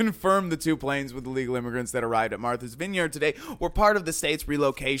can confirm the 2 planes with illegal immigrants that arrived at Martha's Vineyard today were part of the state's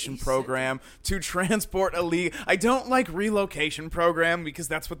relocation program to transport illegal. I don't like relocation program because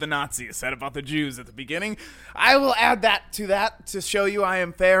that's what the Nazis said about the Jews at the beginning. I will add that to show you I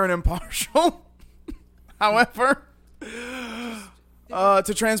am fair and impartial. However,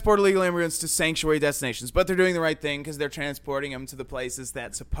 to transport illegal immigrants to sanctuary destinations. But they're doing the right thing because they're transporting them to the places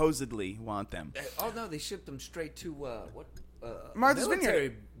that supposedly want them. Oh, no, they shipped them straight to, Martha's military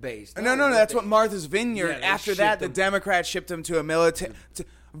Vineyard. base. No, that's what Martha's Vineyard. Yeah, after that, the Democrats shipped them to a military...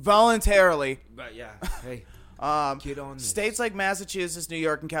 voluntarily. But, yeah, hey... Get on this. States like Massachusetts, New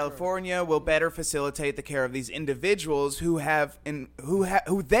York, and California will better facilitate the care of these individuals who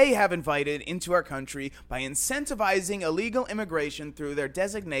they have invited into our country by incentivizing illegal immigration through their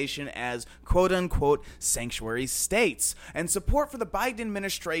designation as quote-unquote sanctuary states and support for the Biden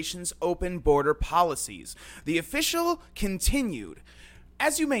administration's open border policies. The official continued.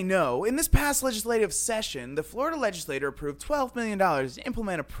 As you may know, in this past legislative session, the Florida legislature approved $12 million to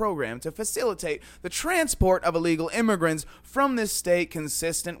implement a program to facilitate the transport of illegal immigrants from this state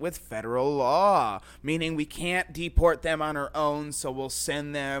consistent with federal law, meaning we can't deport them on our own, so we'll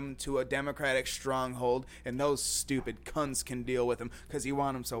send them to a Democratic stronghold, and those stupid cunts can deal with them because you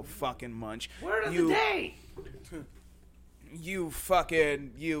want them so fucking much. Word of the day! You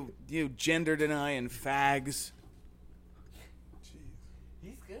fucking, you gender-denying fags.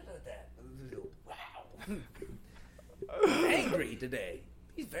 He's good at that. Wow. He's angry today.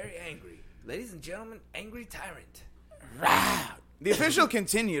 He's very angry. Ladies and gentlemen, angry tyrant. The official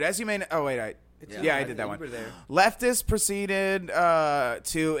continued, as you may know. Oh, wait, I did that one. There. Leftists proceeded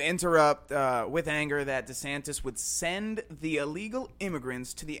to interrupt with anger that DeSantis would send the illegal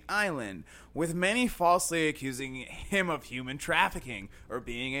immigrants to the island, with many falsely accusing him of human trafficking or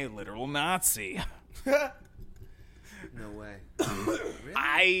being a literal Nazi. No way.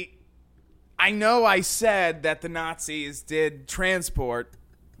 Really? I know I said that the Nazis did transport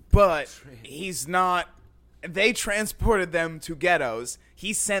but he's not. They transported them to ghettos.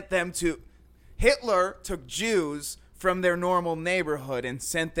 He sent them to. Hitler took Jews from their normal neighborhood and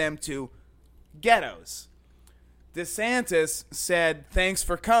sent them to ghettos. DeSantis said, "Thanks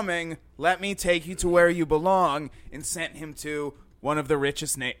for coming. Let me take you to where you belong," and sent him to one of the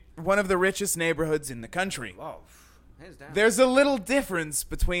richest neighborhoods in the country. Whoa. Hands down. There's a little difference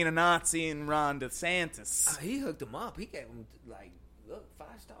between a Nazi and Ron DeSantis. He hooked him up. He gave him, like, look,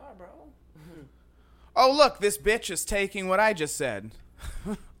 5-star, bro. Oh, look, this bitch is taking what I just said.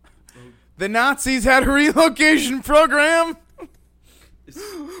 The Nazis had a relocation program.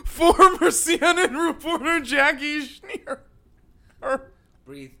 Former CNN reporter Jackie Schneer.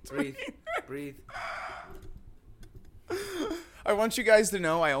 Breathe. I want you guys to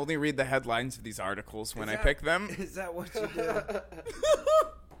know I only read the headlines of these articles when I pick them. Is that what you do?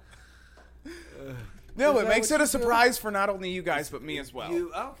 No, Is it that makes what it a you do? surprise for not only you guys, but me as well.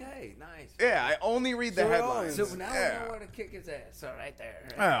 Okay, nice. Yeah, I only read the headlines. So now Yeah. we know where to kick his ass. So right there.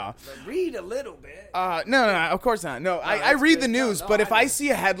 Yeah. But read a little bit. No, of course not. No, I that's read the good. No, news, no, but if I I know. see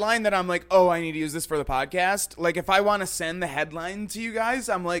a headline that I'm like, oh, I need to use this for the podcast, like if I want to send the headline to you guys,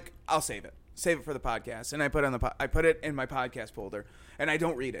 I'm like, I'll save it. Save it for the podcast. And I put it in my podcast folder, and I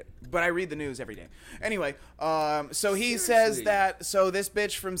don't read it, but I read the news every day. Anyway, so he says Seriously. that, so this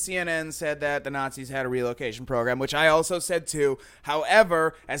bitch from CNN said that the Nazis had a relocation program, which I also said too.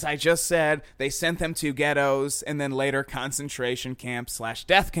 However, as I just said, they sent them to ghettos and then later concentration camps /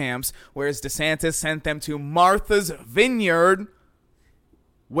 death camps, whereas DeSantis sent them to Martha's Vineyard,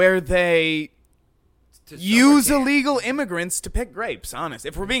 where they To use summer camp. illegal immigrants to pick grapes. Honest,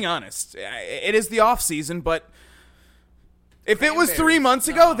 if we're being honest, it is the off season, but if it was 3 Cranberries. months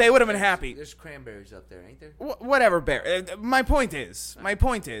ago, No, they would have been there's- happy. There's cranberries up there, ain't there? Whatever, Bear. My point is,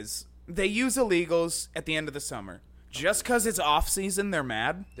 they use illegals at the end of the summer. Just because it's off season, they're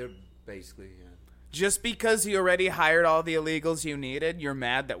mad. They're basically, yeah. Just because you already hired all the illegals you needed, you're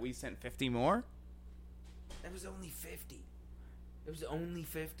mad that we sent 50 more. That was only 50. It was only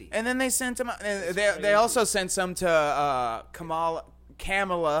 50. And then they sent them. They also sent some to Kamala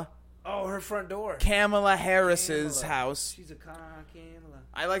Oh, her front door. Harris's Kamala. house. She's a Kamala.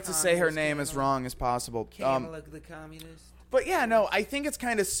 I like to say her Communist name as Kamala. wrong as possible. Kamala the communist. But yeah, no, I think it's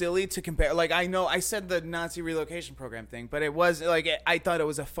kind of silly to compare. Like, I know I said the Nazi relocation program thing, but it was like I thought it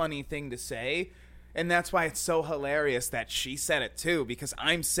was a funny thing to say, and that's why it's so hilarious that she said it too, because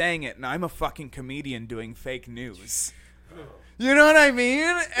I'm saying it and I'm a fucking comedian doing fake news. You know what I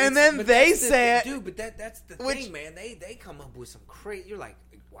mean? And then But they that's the say it. thing, dude. But that's the Which- thing, man. They come up with some crazy. You're like,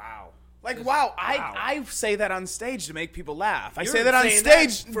 wow. Like, Just- wow, I say that on stage to make people laugh. I You're say that on saying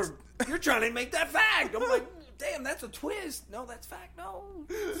stage that you're trying to make that fact. I'm like, damn, that's a twist. No, that's fact. No,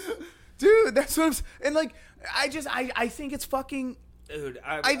 dude, that's what I'm saying. And like, I think it's fucking. dude.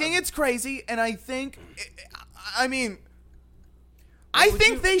 I think it's crazy, and I think, I mean,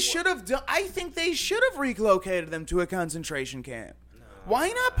 would they should have done. I think they should have relocated them to a concentration camp. Why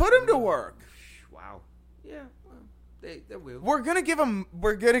not put them to work? Wow. Yeah. Well, they will. We're gonna give them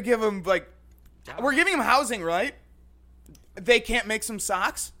like, we're giving them housing, right? They can't make some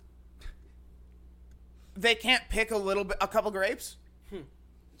socks. They can't pick a couple grapes.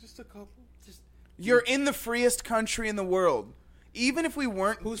 Just a couple. You're in the freest country in the world. Even if we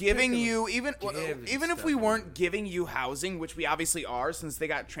weren't giving picking you, even Giving if we stuff weren't giving you housing, which we obviously are, since they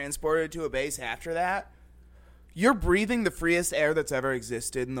got transported to a base after that, you're breathing the freest air that's ever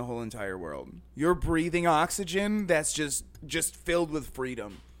existed in the whole entire world. You're breathing oxygen that's just filled with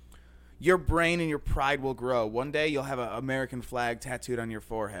freedom. Your brain and your pride will grow. One day you'll have an American flag tattooed on your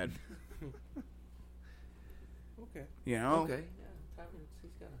forehead. Okay. You know? Okay. Yeah.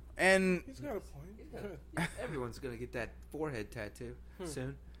 He's got And He's got a point. everyone's gonna get that forehead tattoo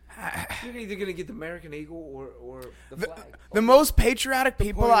soon. You're either gonna get the American Eagle or the flag. the most patriotic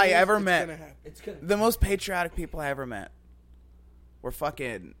people Point I is, ever it's met. gonna happen. It's gonna. The most patriotic people I ever met were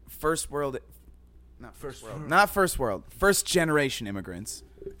fucking first generation immigrants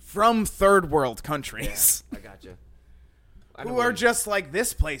from third world countries I got you. who are just like,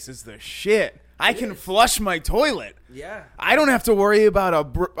 this place is the shit. I can flush my toilet. Yeah. I don't have to worry about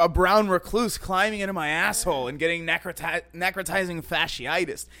a brown recluse climbing into my asshole and getting necrotizing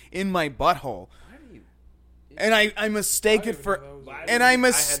fasciitis in my butthole. Why do you? And I mistake it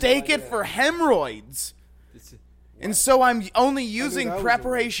for hemorrhoids. And so I'm only using that was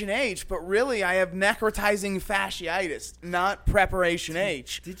Preparation H, but really I have necrotizing fasciitis, not Preparation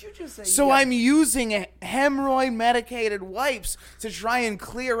H. Did you just say? So I'm using hemorrhoid medicated wipes to try and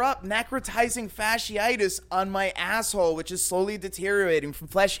clear up necrotizing fasciitis on my asshole, which is slowly deteriorating from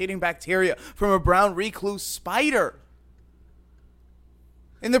flesh-eating bacteria from a brown recluse spider.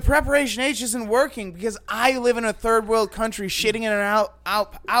 And the Preparation H isn't working because I live in a third world country shitting in an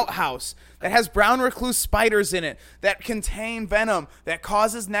outhouse that has brown recluse spiders in it that contain venom that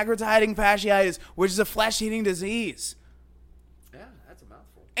causes necrotizing fasciitis, which is a flesh-eating disease. Yeah, that's a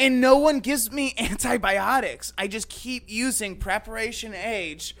mouthful. And no one gives me antibiotics. I just keep using Preparation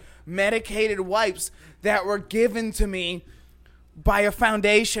H medicated wipes that were given to me by a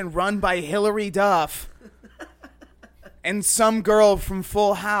foundation run by Hillary Duff and some girl from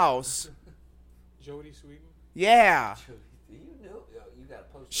Full House. Jodie Sweetin. Yeah. You know, you got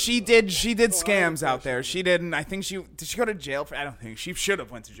to post. She did scams out there. She didn't. I think did she go to jail for? I don't think she should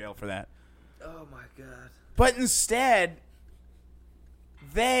have went to jail for that. Oh my god. But instead,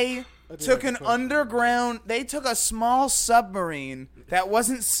 they took an underground. They took a small submarine that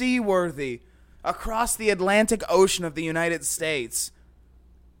wasn't seaworthy across the Atlantic Ocean of the United States.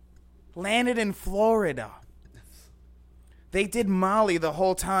 Landed in Florida. They did Molly the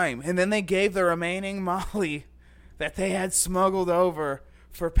whole time, and then they gave the remaining Molly that they had smuggled over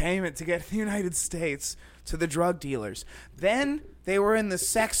for payment to get to the United States to the drug dealers. Then they were in the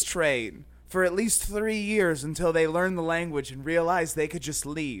sex trade for at least 3 years until they learned the language and realized they could just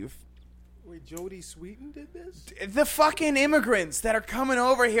leave. Wait, Jodie Sweetin did this? The fucking immigrants that are coming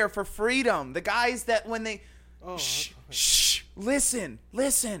over here for freedom. The guys that when they... Oh, Shh, listen.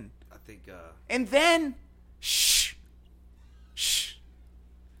 I think. And then... Shh.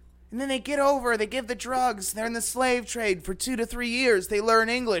 And then they get over, they give the drugs, they're in the slave trade for 2 to 3 years, they learn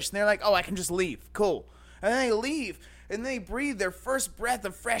English, and they're like, oh, I can just leave, cool. And then they leave, and they breathe their first breath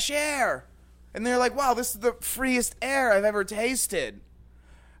of fresh air. And they're like, wow, this is the freest air I've ever tasted.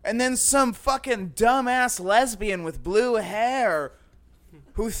 And then some fucking dumbass lesbian with blue hair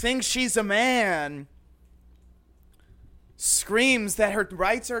who thinks she's a man screams that her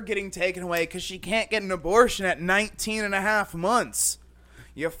rights are getting taken away because she can't get an abortion at 19 and a half months.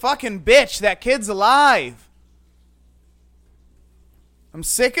 You fucking bitch, that kid's alive. I'm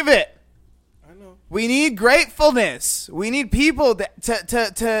sick of it. I know. We need gratefulness. We need people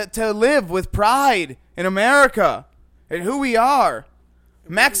to live with pride in America and who we are.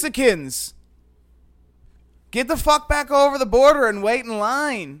 Mexicans, get the fuck back over the border and wait in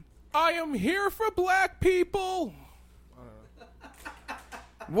line. I am here for black people.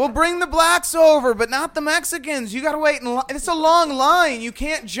 We'll bring the blacks over, but not the Mexicans. You gotta wait in line. It's a long line. You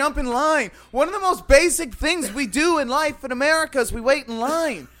can't jump in line. One of the most basic things we do in life in America is we wait in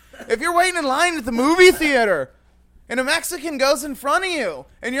line. If you're waiting in line at the movie theater and a Mexican goes in front of you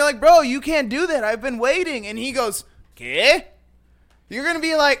and you're like, bro, you can't do that. I've been waiting. And he goes, ¿Qué? You're gonna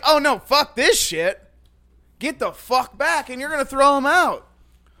be like, oh no, fuck this shit. Get the fuck back, and you're gonna throw him out.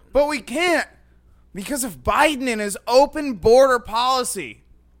 But we can't because of Biden and his open border policy.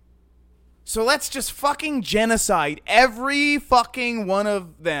 So let's just fucking genocide every fucking one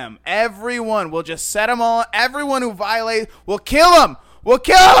of them. Everyone. We'll just set them all. Everyone who violates, we'll kill them. We'll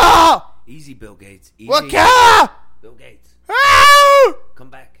kill them all. Easy, Bill Gates. Easy. We'll kill them. Bill Gates. Ah! Come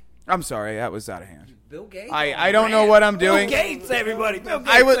back. I'm sorry, that was out of hand. Bill Gates. I don't know what I'm doing. Bill Gates, everybody. Bill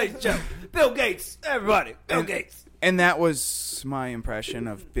Gates. I would- ladies and gentlemen. Bill Gates, everybody. Bill Gates. And that was my impression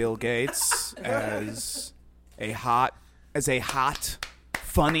of Bill Gates as a hot,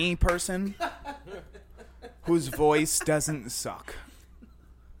 funny person whose voice doesn't suck.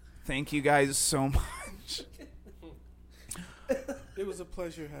 Thank you guys so much. It was a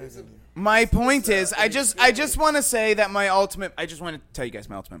pleasure having you. My point is, I just want to say that I just want to tell you guys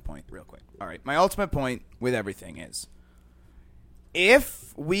my ultimate point real quick. All right, my ultimate point with everything is,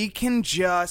 if we can just